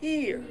to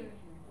hear.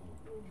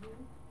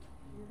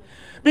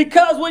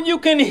 Because when you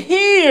can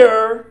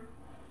hear,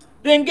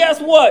 then guess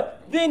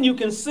what? Then you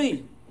can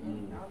see.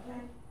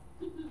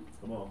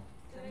 Come on.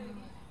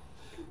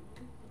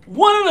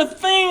 One of the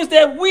things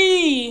that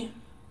we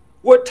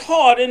were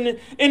taught in the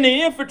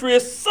infantry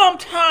is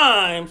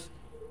sometimes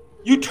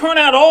you turn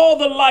out all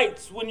the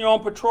lights when you're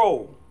on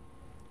patrol.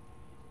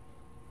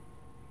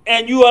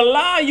 And you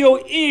allow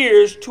your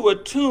ears to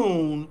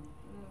attune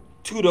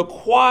to the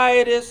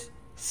quietest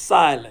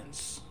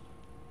silence.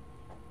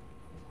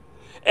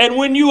 And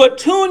when you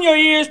attune your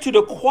ears to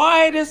the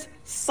quietest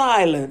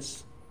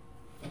silence,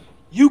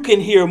 you can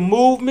hear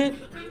movement,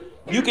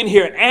 you can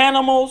hear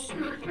animals,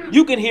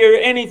 you can hear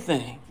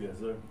anything. Yes,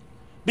 sir.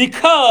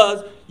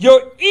 Because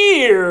your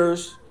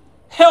ears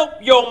help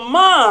your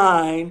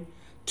mind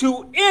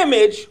to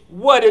image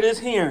what it is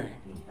hearing.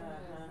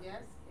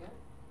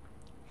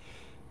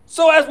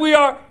 So as we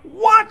are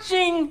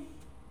watching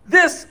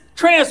this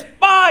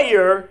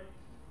transpire,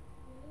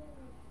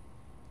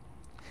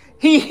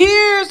 he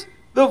hears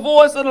the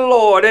voice of the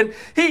Lord, and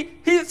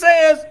he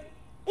says,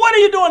 what are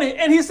you doing here?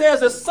 And he says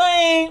the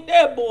same,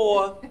 that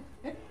boy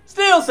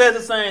still says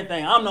the same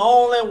thing. I'm the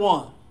only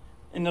one.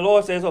 And the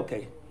Lord says,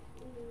 okay,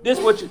 this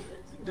is what you,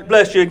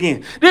 bless you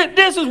again.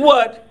 This is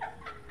what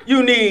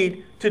you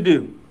need to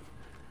do.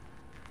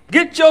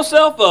 Get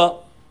yourself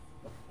up.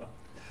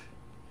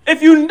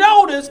 If you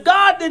notice,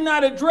 God did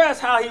not address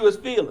how he was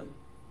feeling.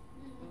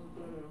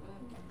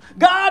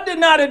 God did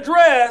not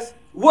address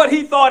what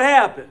he thought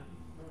happened.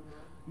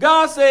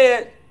 God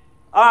said,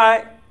 all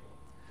right,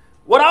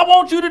 what I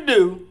want you to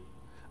do,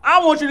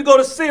 I want you to go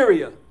to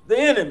Syria, the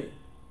enemy.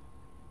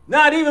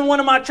 Not even one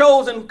of my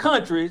chosen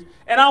countries,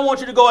 and I want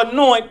you to go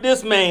anoint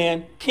this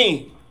man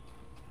king.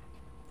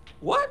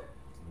 What?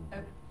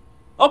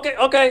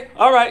 Okay,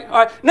 all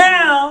right.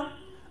 Now,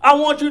 I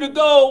want you to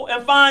go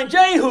and find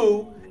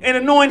Jehu and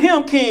anoint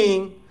him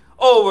king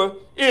over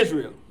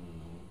Israel.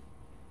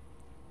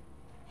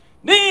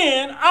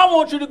 Then, I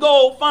want you to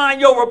go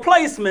find your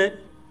replacement,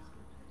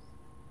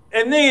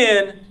 and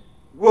then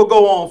we'll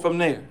go on from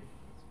there.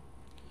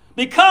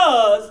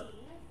 Because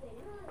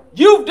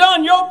you've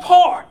done your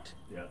part.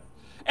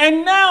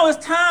 And now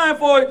it's time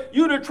for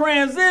you to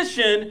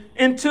transition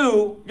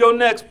into your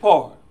next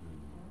part.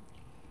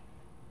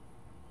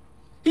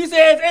 He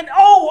says, and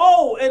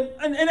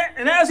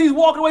as he's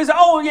walking away, he says,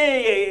 oh,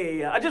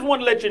 yeah. I just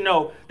want to let you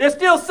know, there's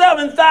still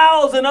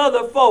 7,000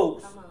 other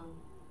folks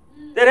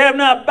that have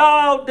not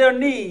bowed their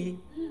knee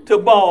to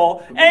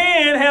Baal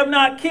and have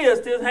not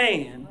kissed his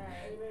hand.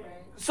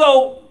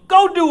 So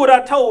go do what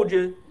I told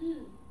you,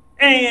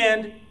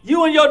 and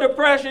you and your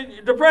depression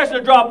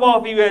will drop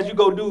off you as you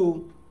go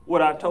do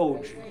what I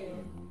told you.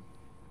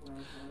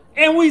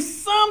 And we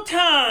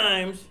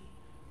sometimes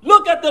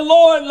look at the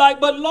Lord like,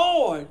 but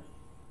Lord,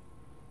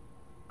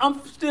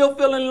 I'm still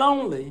feeling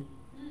lonely.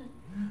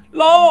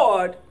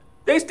 Lord,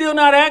 they still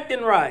not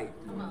acting right.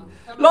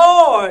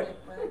 Lord.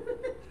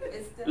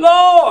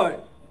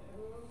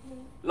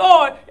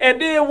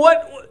 And then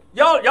what,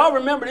 y'all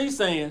remember these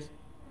sayings.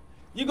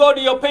 You go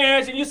to your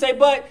parents and you say,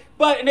 but,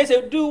 and they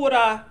say, do what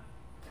I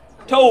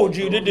told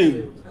you to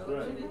do.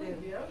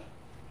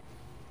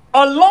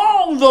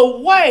 Along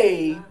the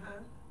way,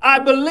 I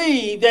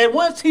believe that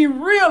once he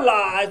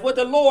realized what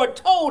the Lord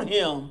told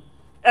him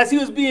as he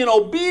was being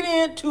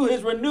obedient to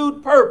his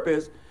renewed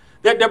purpose,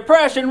 that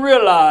depression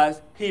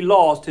realized he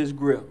lost his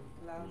grip.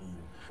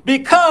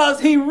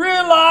 Because he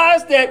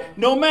realized that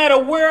no matter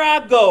where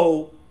I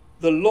go,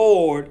 the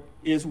Lord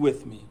is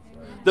with me.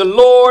 The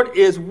Lord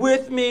is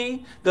with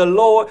me. The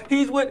Lord,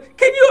 he's with.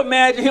 Can you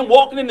imagine him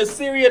walking into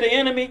Syria, the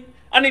enemy?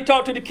 I need to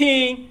talk to the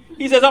king.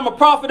 He says, I'm a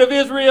prophet of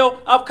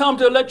Israel. I've come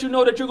to let you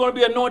know that you're going to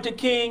be anointed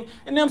king.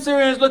 And them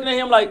Syrians looking at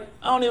him like,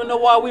 I don't even know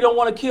why we don't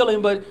want to kill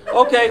him, but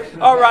okay,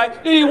 all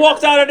right. Then he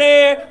walks out of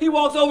there. He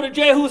walks over to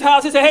Jehu's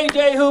house. He said, hey,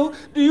 Jehu,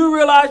 do you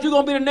realize you're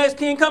going to be the next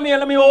king? Come here,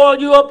 let me oil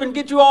you up and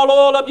get you all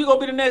oiled up. You're going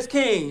to be the next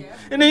king. Yeah.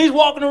 And then he's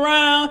walking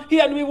around. He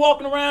had to be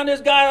walking around,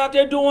 this guy out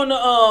there doing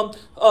the,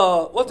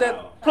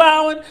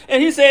 plowing.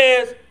 And he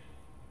says,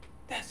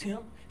 that's him.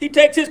 He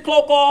takes his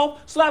cloak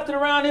off, slaps it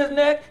around his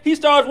neck. He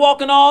starts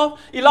walking off.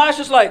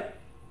 Elisha's like,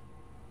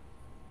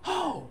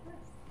 oh,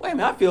 wait a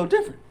minute, I feel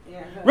different.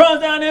 Yeah.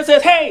 Runs down there and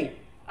says, hey,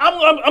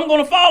 I'm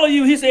going to follow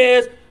you. He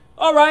says,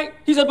 all right.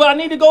 He said, but I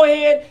need to go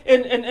ahead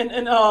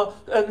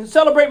and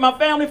celebrate my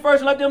family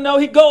first and let them know.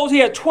 He goes, he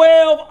had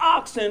 12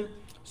 oxen.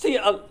 See,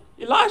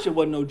 Elisha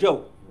wasn't no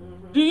joke.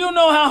 Mm-hmm. Do you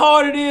know how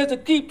hard it is to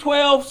keep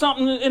 12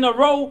 something in a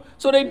row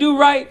so they do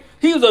right?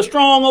 He was a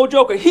strong old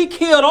joker. He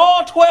killed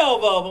all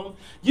 12 of them,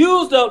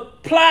 used a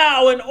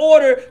plow in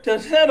order to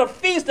set a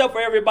feast up for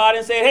everybody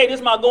and say, hey,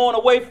 this is my going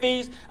away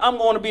feast. I'm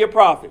going to be a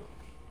prophet.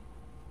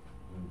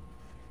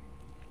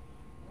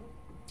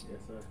 Yes,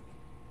 sir.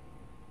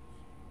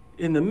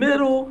 In the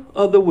middle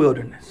of the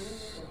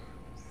wilderness,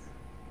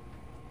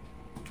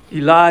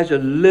 Elijah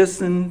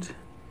listened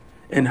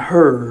and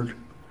heard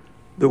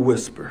the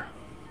whisper.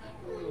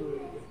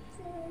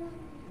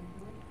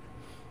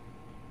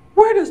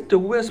 Where does the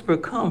whisper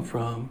come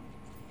from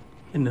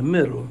in the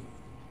middle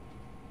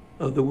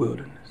of the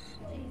wilderness?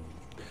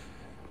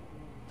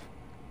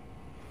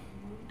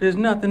 There's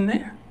nothing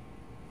there.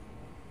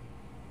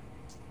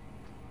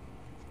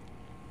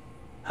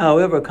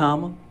 However,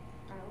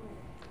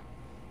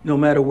 no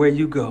matter where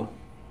you go,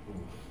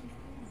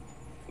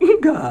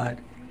 God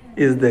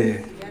is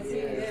there.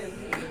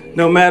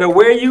 No matter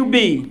where you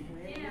be,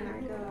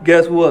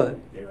 guess what?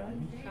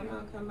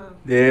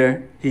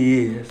 There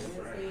he is.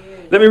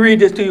 Let me read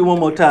this to you one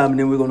more time, and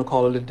then we're going to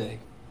call it a day.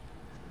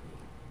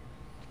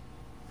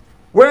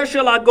 Where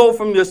shall I go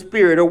from your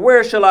spirit, or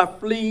where shall I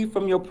flee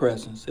from your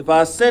presence? If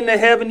I ascend to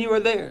heaven, you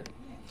are there.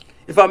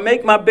 If I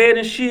make my bed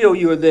in Sheol,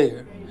 you are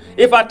there.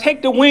 If I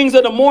take the wings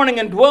of the morning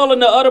and dwell in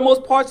the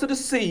uttermost parts of the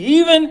sea,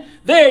 even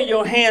there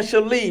your hand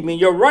shall lead me,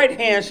 your right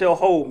hand shall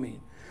hold me.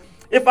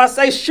 If I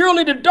say,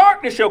 surely the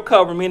darkness shall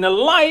cover me, and the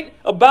light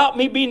about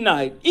me be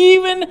night,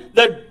 even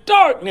the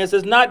darkness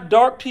is not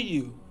dark to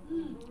you.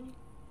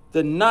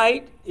 The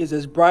night is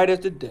as bright as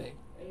the day,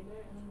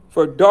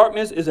 for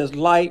darkness is as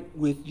light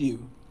with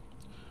you.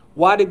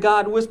 Why did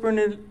God whisper in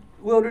the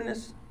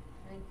wilderness?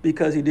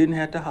 Because he didn't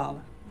have to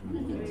holler.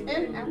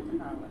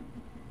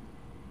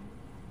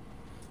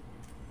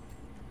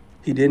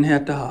 He didn't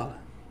have to holler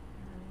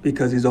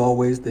because he's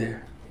always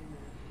there.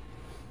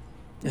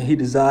 And he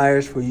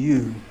desires for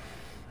you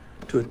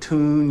to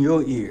attune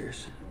your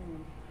ears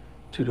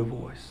to the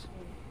voice.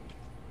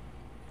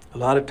 A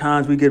lot of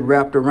times we get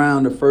wrapped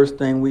around the first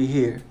thing we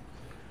hear.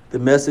 The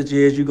message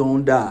is you're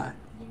going to die.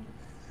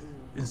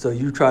 And so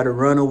you try to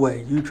run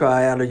away. You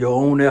try out of your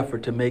own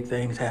effort to make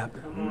things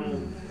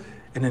happen.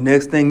 And the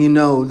next thing you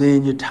know,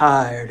 then you're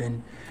tired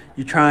and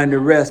you're trying to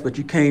rest, but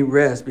you can't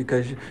rest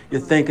because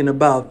you're thinking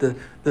about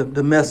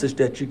the message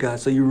that you got.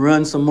 So you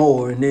run some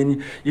more, and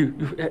then you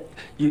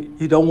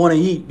don't want to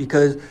eat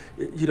because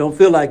you don't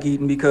feel like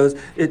eating because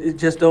it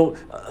just don't.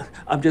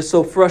 I'm just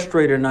so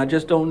frustrated and I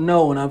just don't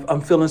know, and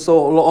I'm feeling so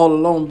all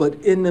alone. But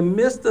in the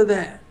midst of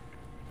that,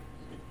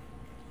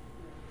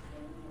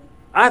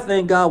 I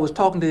think God was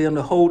talking to him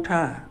the whole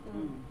time.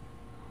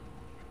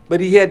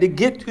 But he had to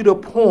get to the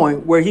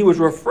point where he was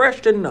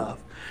refreshed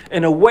enough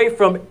and away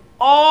from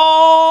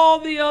all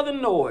the other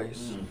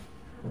noise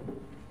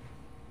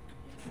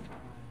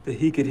that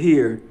he could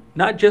hear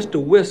not just the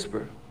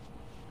whisper,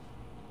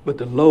 but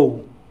the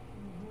low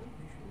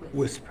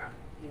whisper.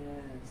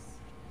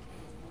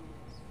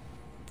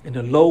 And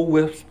the low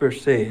whisper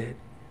said,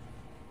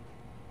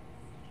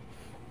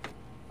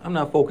 I'm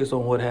not focused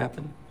on what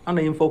happened. I'm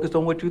not even focused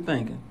on what you're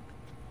thinking.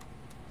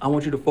 I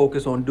want you to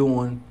focus on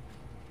doing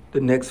the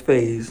next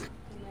phase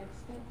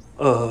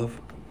of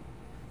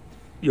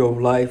your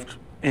life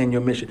and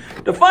your mission.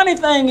 The funny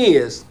thing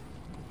is,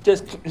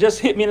 just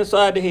hit me in the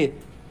side of the head.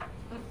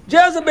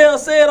 Jezebel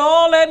said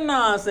all that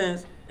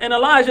nonsense, and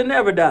Elijah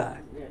never died.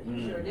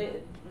 Sure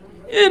did.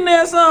 Isn't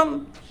there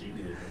something? She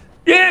did.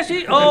 Yeah,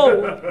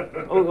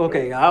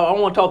 okay, I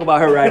want to talk about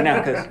her right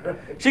now because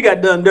she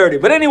got done dirty.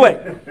 But anyway,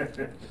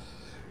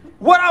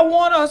 what I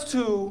want us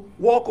to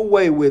walk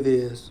away with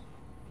is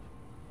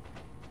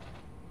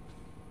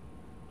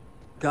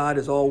God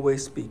is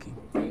always speaking.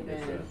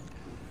 Amen.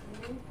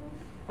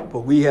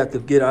 But we have to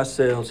get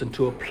ourselves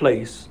into a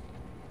place.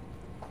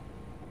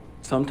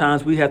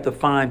 Sometimes we have to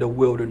find a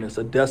wilderness,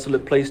 a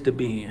desolate place to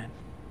be in.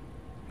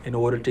 in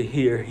order to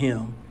hear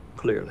him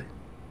clearly.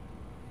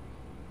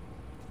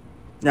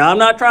 Now, I'm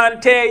not trying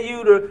to tell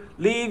you to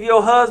leave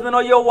your husband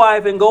or your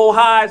wife and go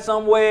hide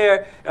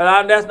somewhere.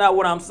 That's not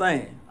what I'm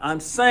saying. I'm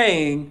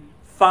saying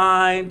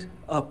find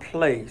a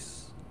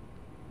place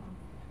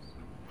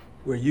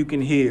where you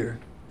can hear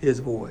his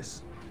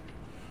voice.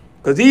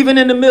 Because even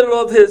in the middle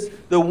of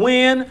the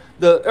wind,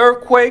 the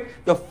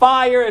earthquake, the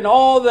fire, and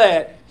all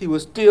that, he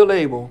was still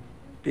able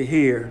to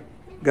hear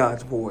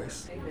God's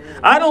voice.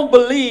 I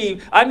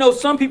know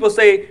some people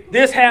say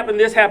this happened,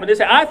 this happened, this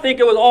happened. I think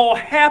it was all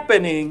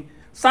happening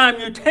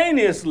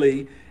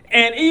simultaneously,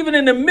 and even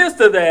in the midst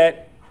of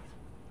that,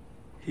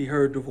 he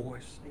heard the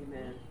voice.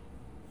 Amen.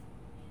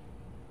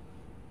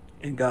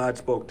 And God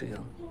spoke to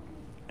him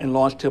and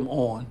launched him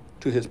on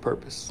to his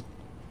purpose.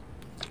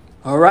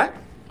 All right?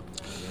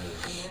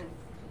 Amen.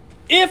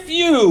 If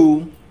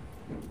you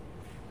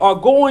are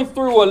going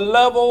through a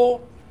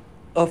level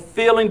of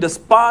feeling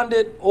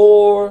despondent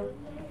or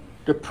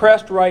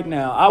depressed right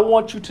now, I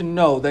want you to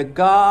know that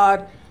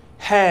God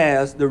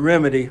has the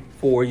remedy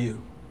for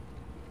you.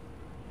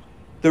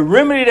 The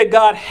remedy that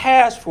God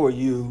has for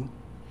you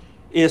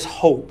is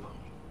hope.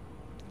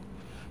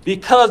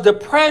 Because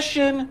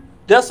depression,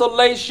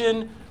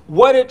 desolation,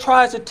 what it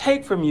tries to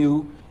take from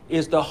you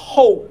is the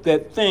hope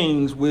that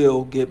things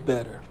will get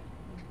better.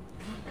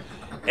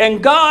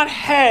 And God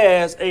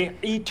has an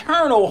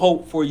eternal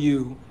hope for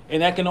you,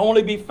 and that can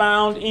only be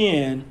found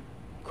in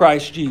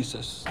Christ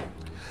Jesus.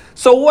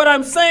 So what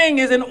I'm saying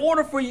is, in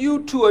order for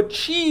you to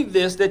achieve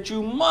this, that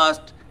you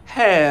must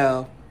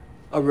have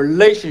a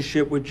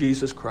relationship with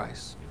Jesus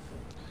Christ.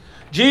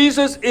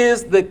 Jesus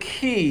is the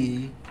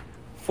key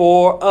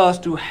for us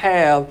to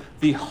have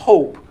the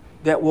hope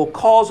that will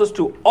cause us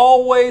to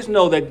always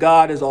know that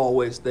God is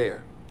always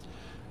there.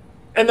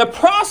 And the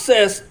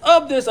process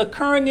of this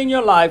occurring in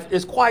your life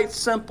is quite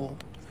simple.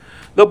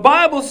 The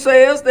Bible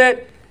says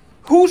that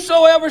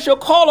whosoever shall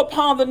call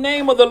upon the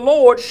name of the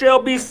Lord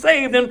shall be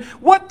saved. And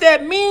what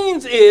that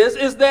means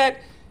is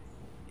that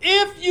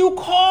if you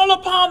call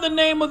upon the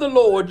name of the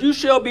Lord, you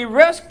shall be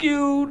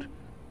rescued,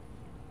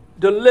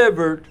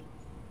 delivered,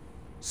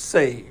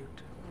 saved.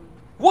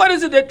 What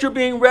is it that you're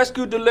being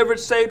rescued, delivered,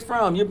 saved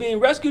from? You're being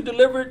rescued,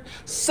 delivered,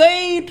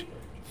 saved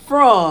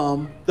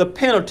from the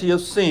penalty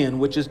of sin,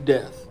 which is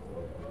death.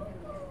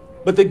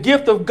 But the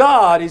gift of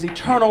God is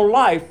eternal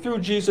life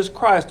through Jesus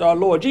Christ our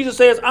Lord. Jesus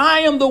says,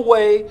 I am the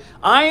way,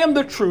 I am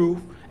the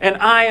truth, and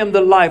I am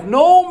the life.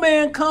 No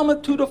man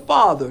cometh to the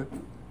Father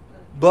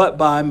but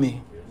by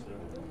me.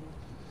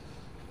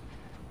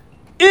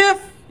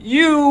 If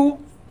you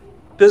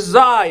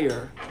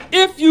desire,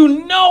 if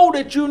you know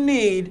that you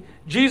need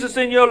Jesus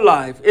in your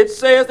life, it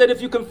says that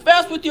if you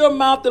confess with your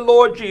mouth the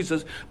Lord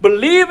Jesus,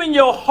 believe in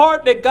your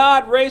heart that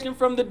God raised him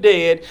from the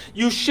dead,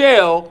 you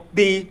shall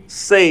be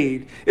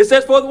saved. It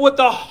says, for with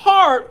the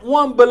heart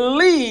one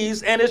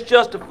believes and is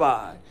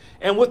justified,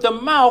 and with the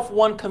mouth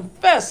one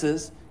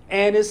confesses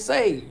and is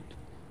saved.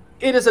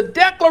 It is a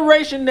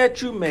declaration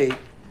that you make,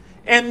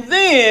 and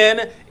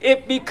then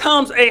it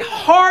becomes a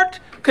heart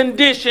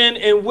condition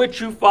in which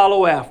you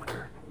follow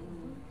after.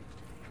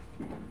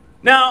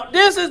 Now,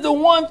 this is the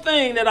one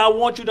thing that I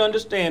want you to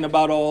understand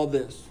about all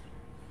this.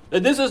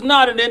 That this is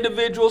not an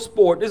individual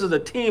sport. This is a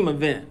team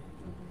event.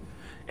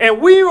 And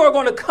we are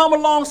going to come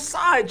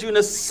alongside you and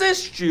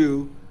assist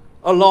you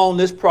along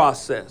this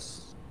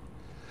process.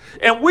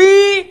 And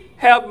we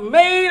have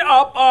made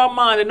up our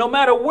mind that no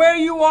matter where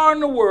you are in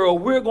the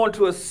world, we're going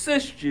to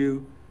assist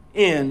you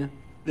in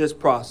this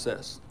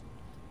process.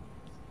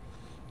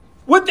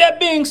 With that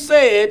being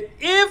said,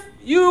 if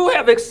you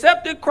have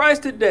accepted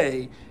Christ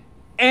today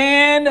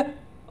and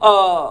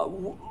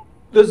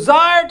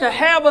desire to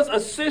have us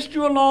assist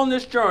you along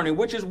this journey,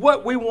 which is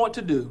what we want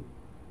to do,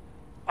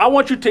 I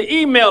want you to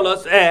email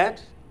us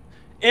at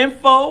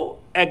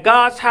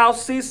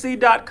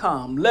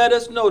info@godshousecc.com. Let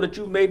us know that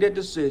you've made that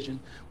decision.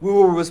 We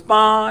will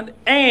respond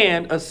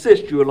and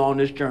assist you along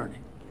this journey.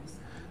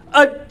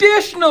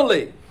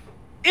 Additionally,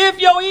 if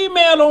your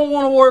email don't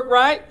want to work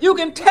right, you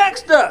can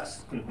text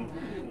us.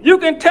 You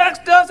can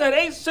text us at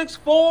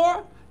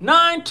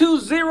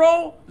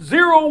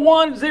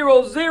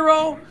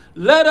 864-920-0100.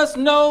 Let us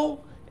know.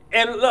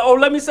 And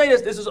let me say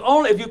this. This is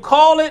only, if you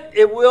call it,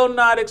 it will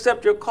not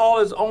accept your call.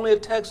 It's only a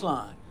text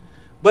line.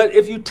 But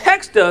if you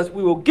text us,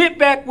 we will get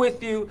back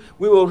with you.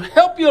 We will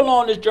help you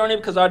along this journey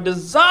because our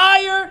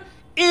desire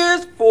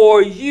is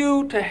for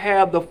you to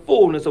have the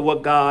fullness of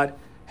what God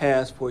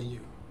has for you.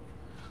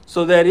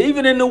 So that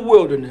even in the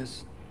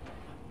wilderness,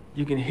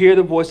 you can hear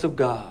the voice of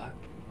God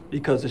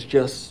because it's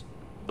just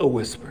a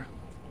whisper.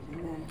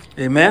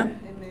 Amen?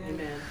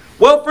 Amen.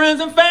 Well,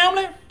 friends and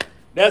family,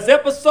 that's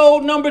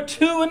episode number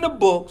 2 in the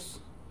books,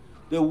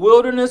 The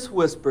Wilderness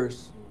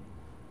Whispers.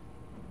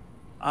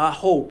 I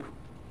hope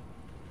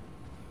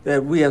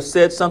that we have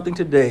said something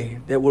today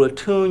that will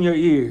attune your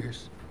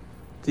ears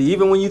to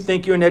even when you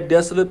think you're in that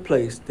desolate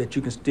place, that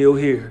you can still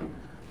hear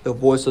the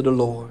voice of the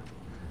Lord,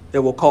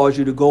 that will cause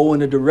you to go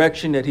in the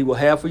direction that he will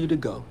have for you to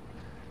go,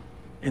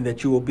 and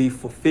that you will be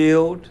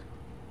fulfilled,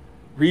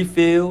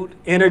 refilled,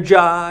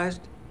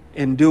 energized,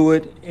 and do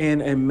it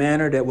in a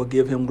manner that will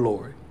give him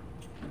glory.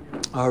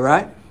 All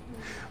right?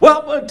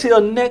 Well,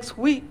 until next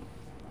week,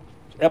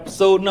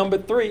 episode number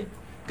 3.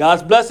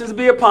 God's blessings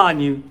be upon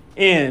you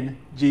in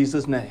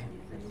Jesus' name.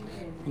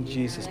 In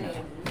Jesus'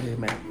 name.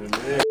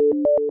 Amen.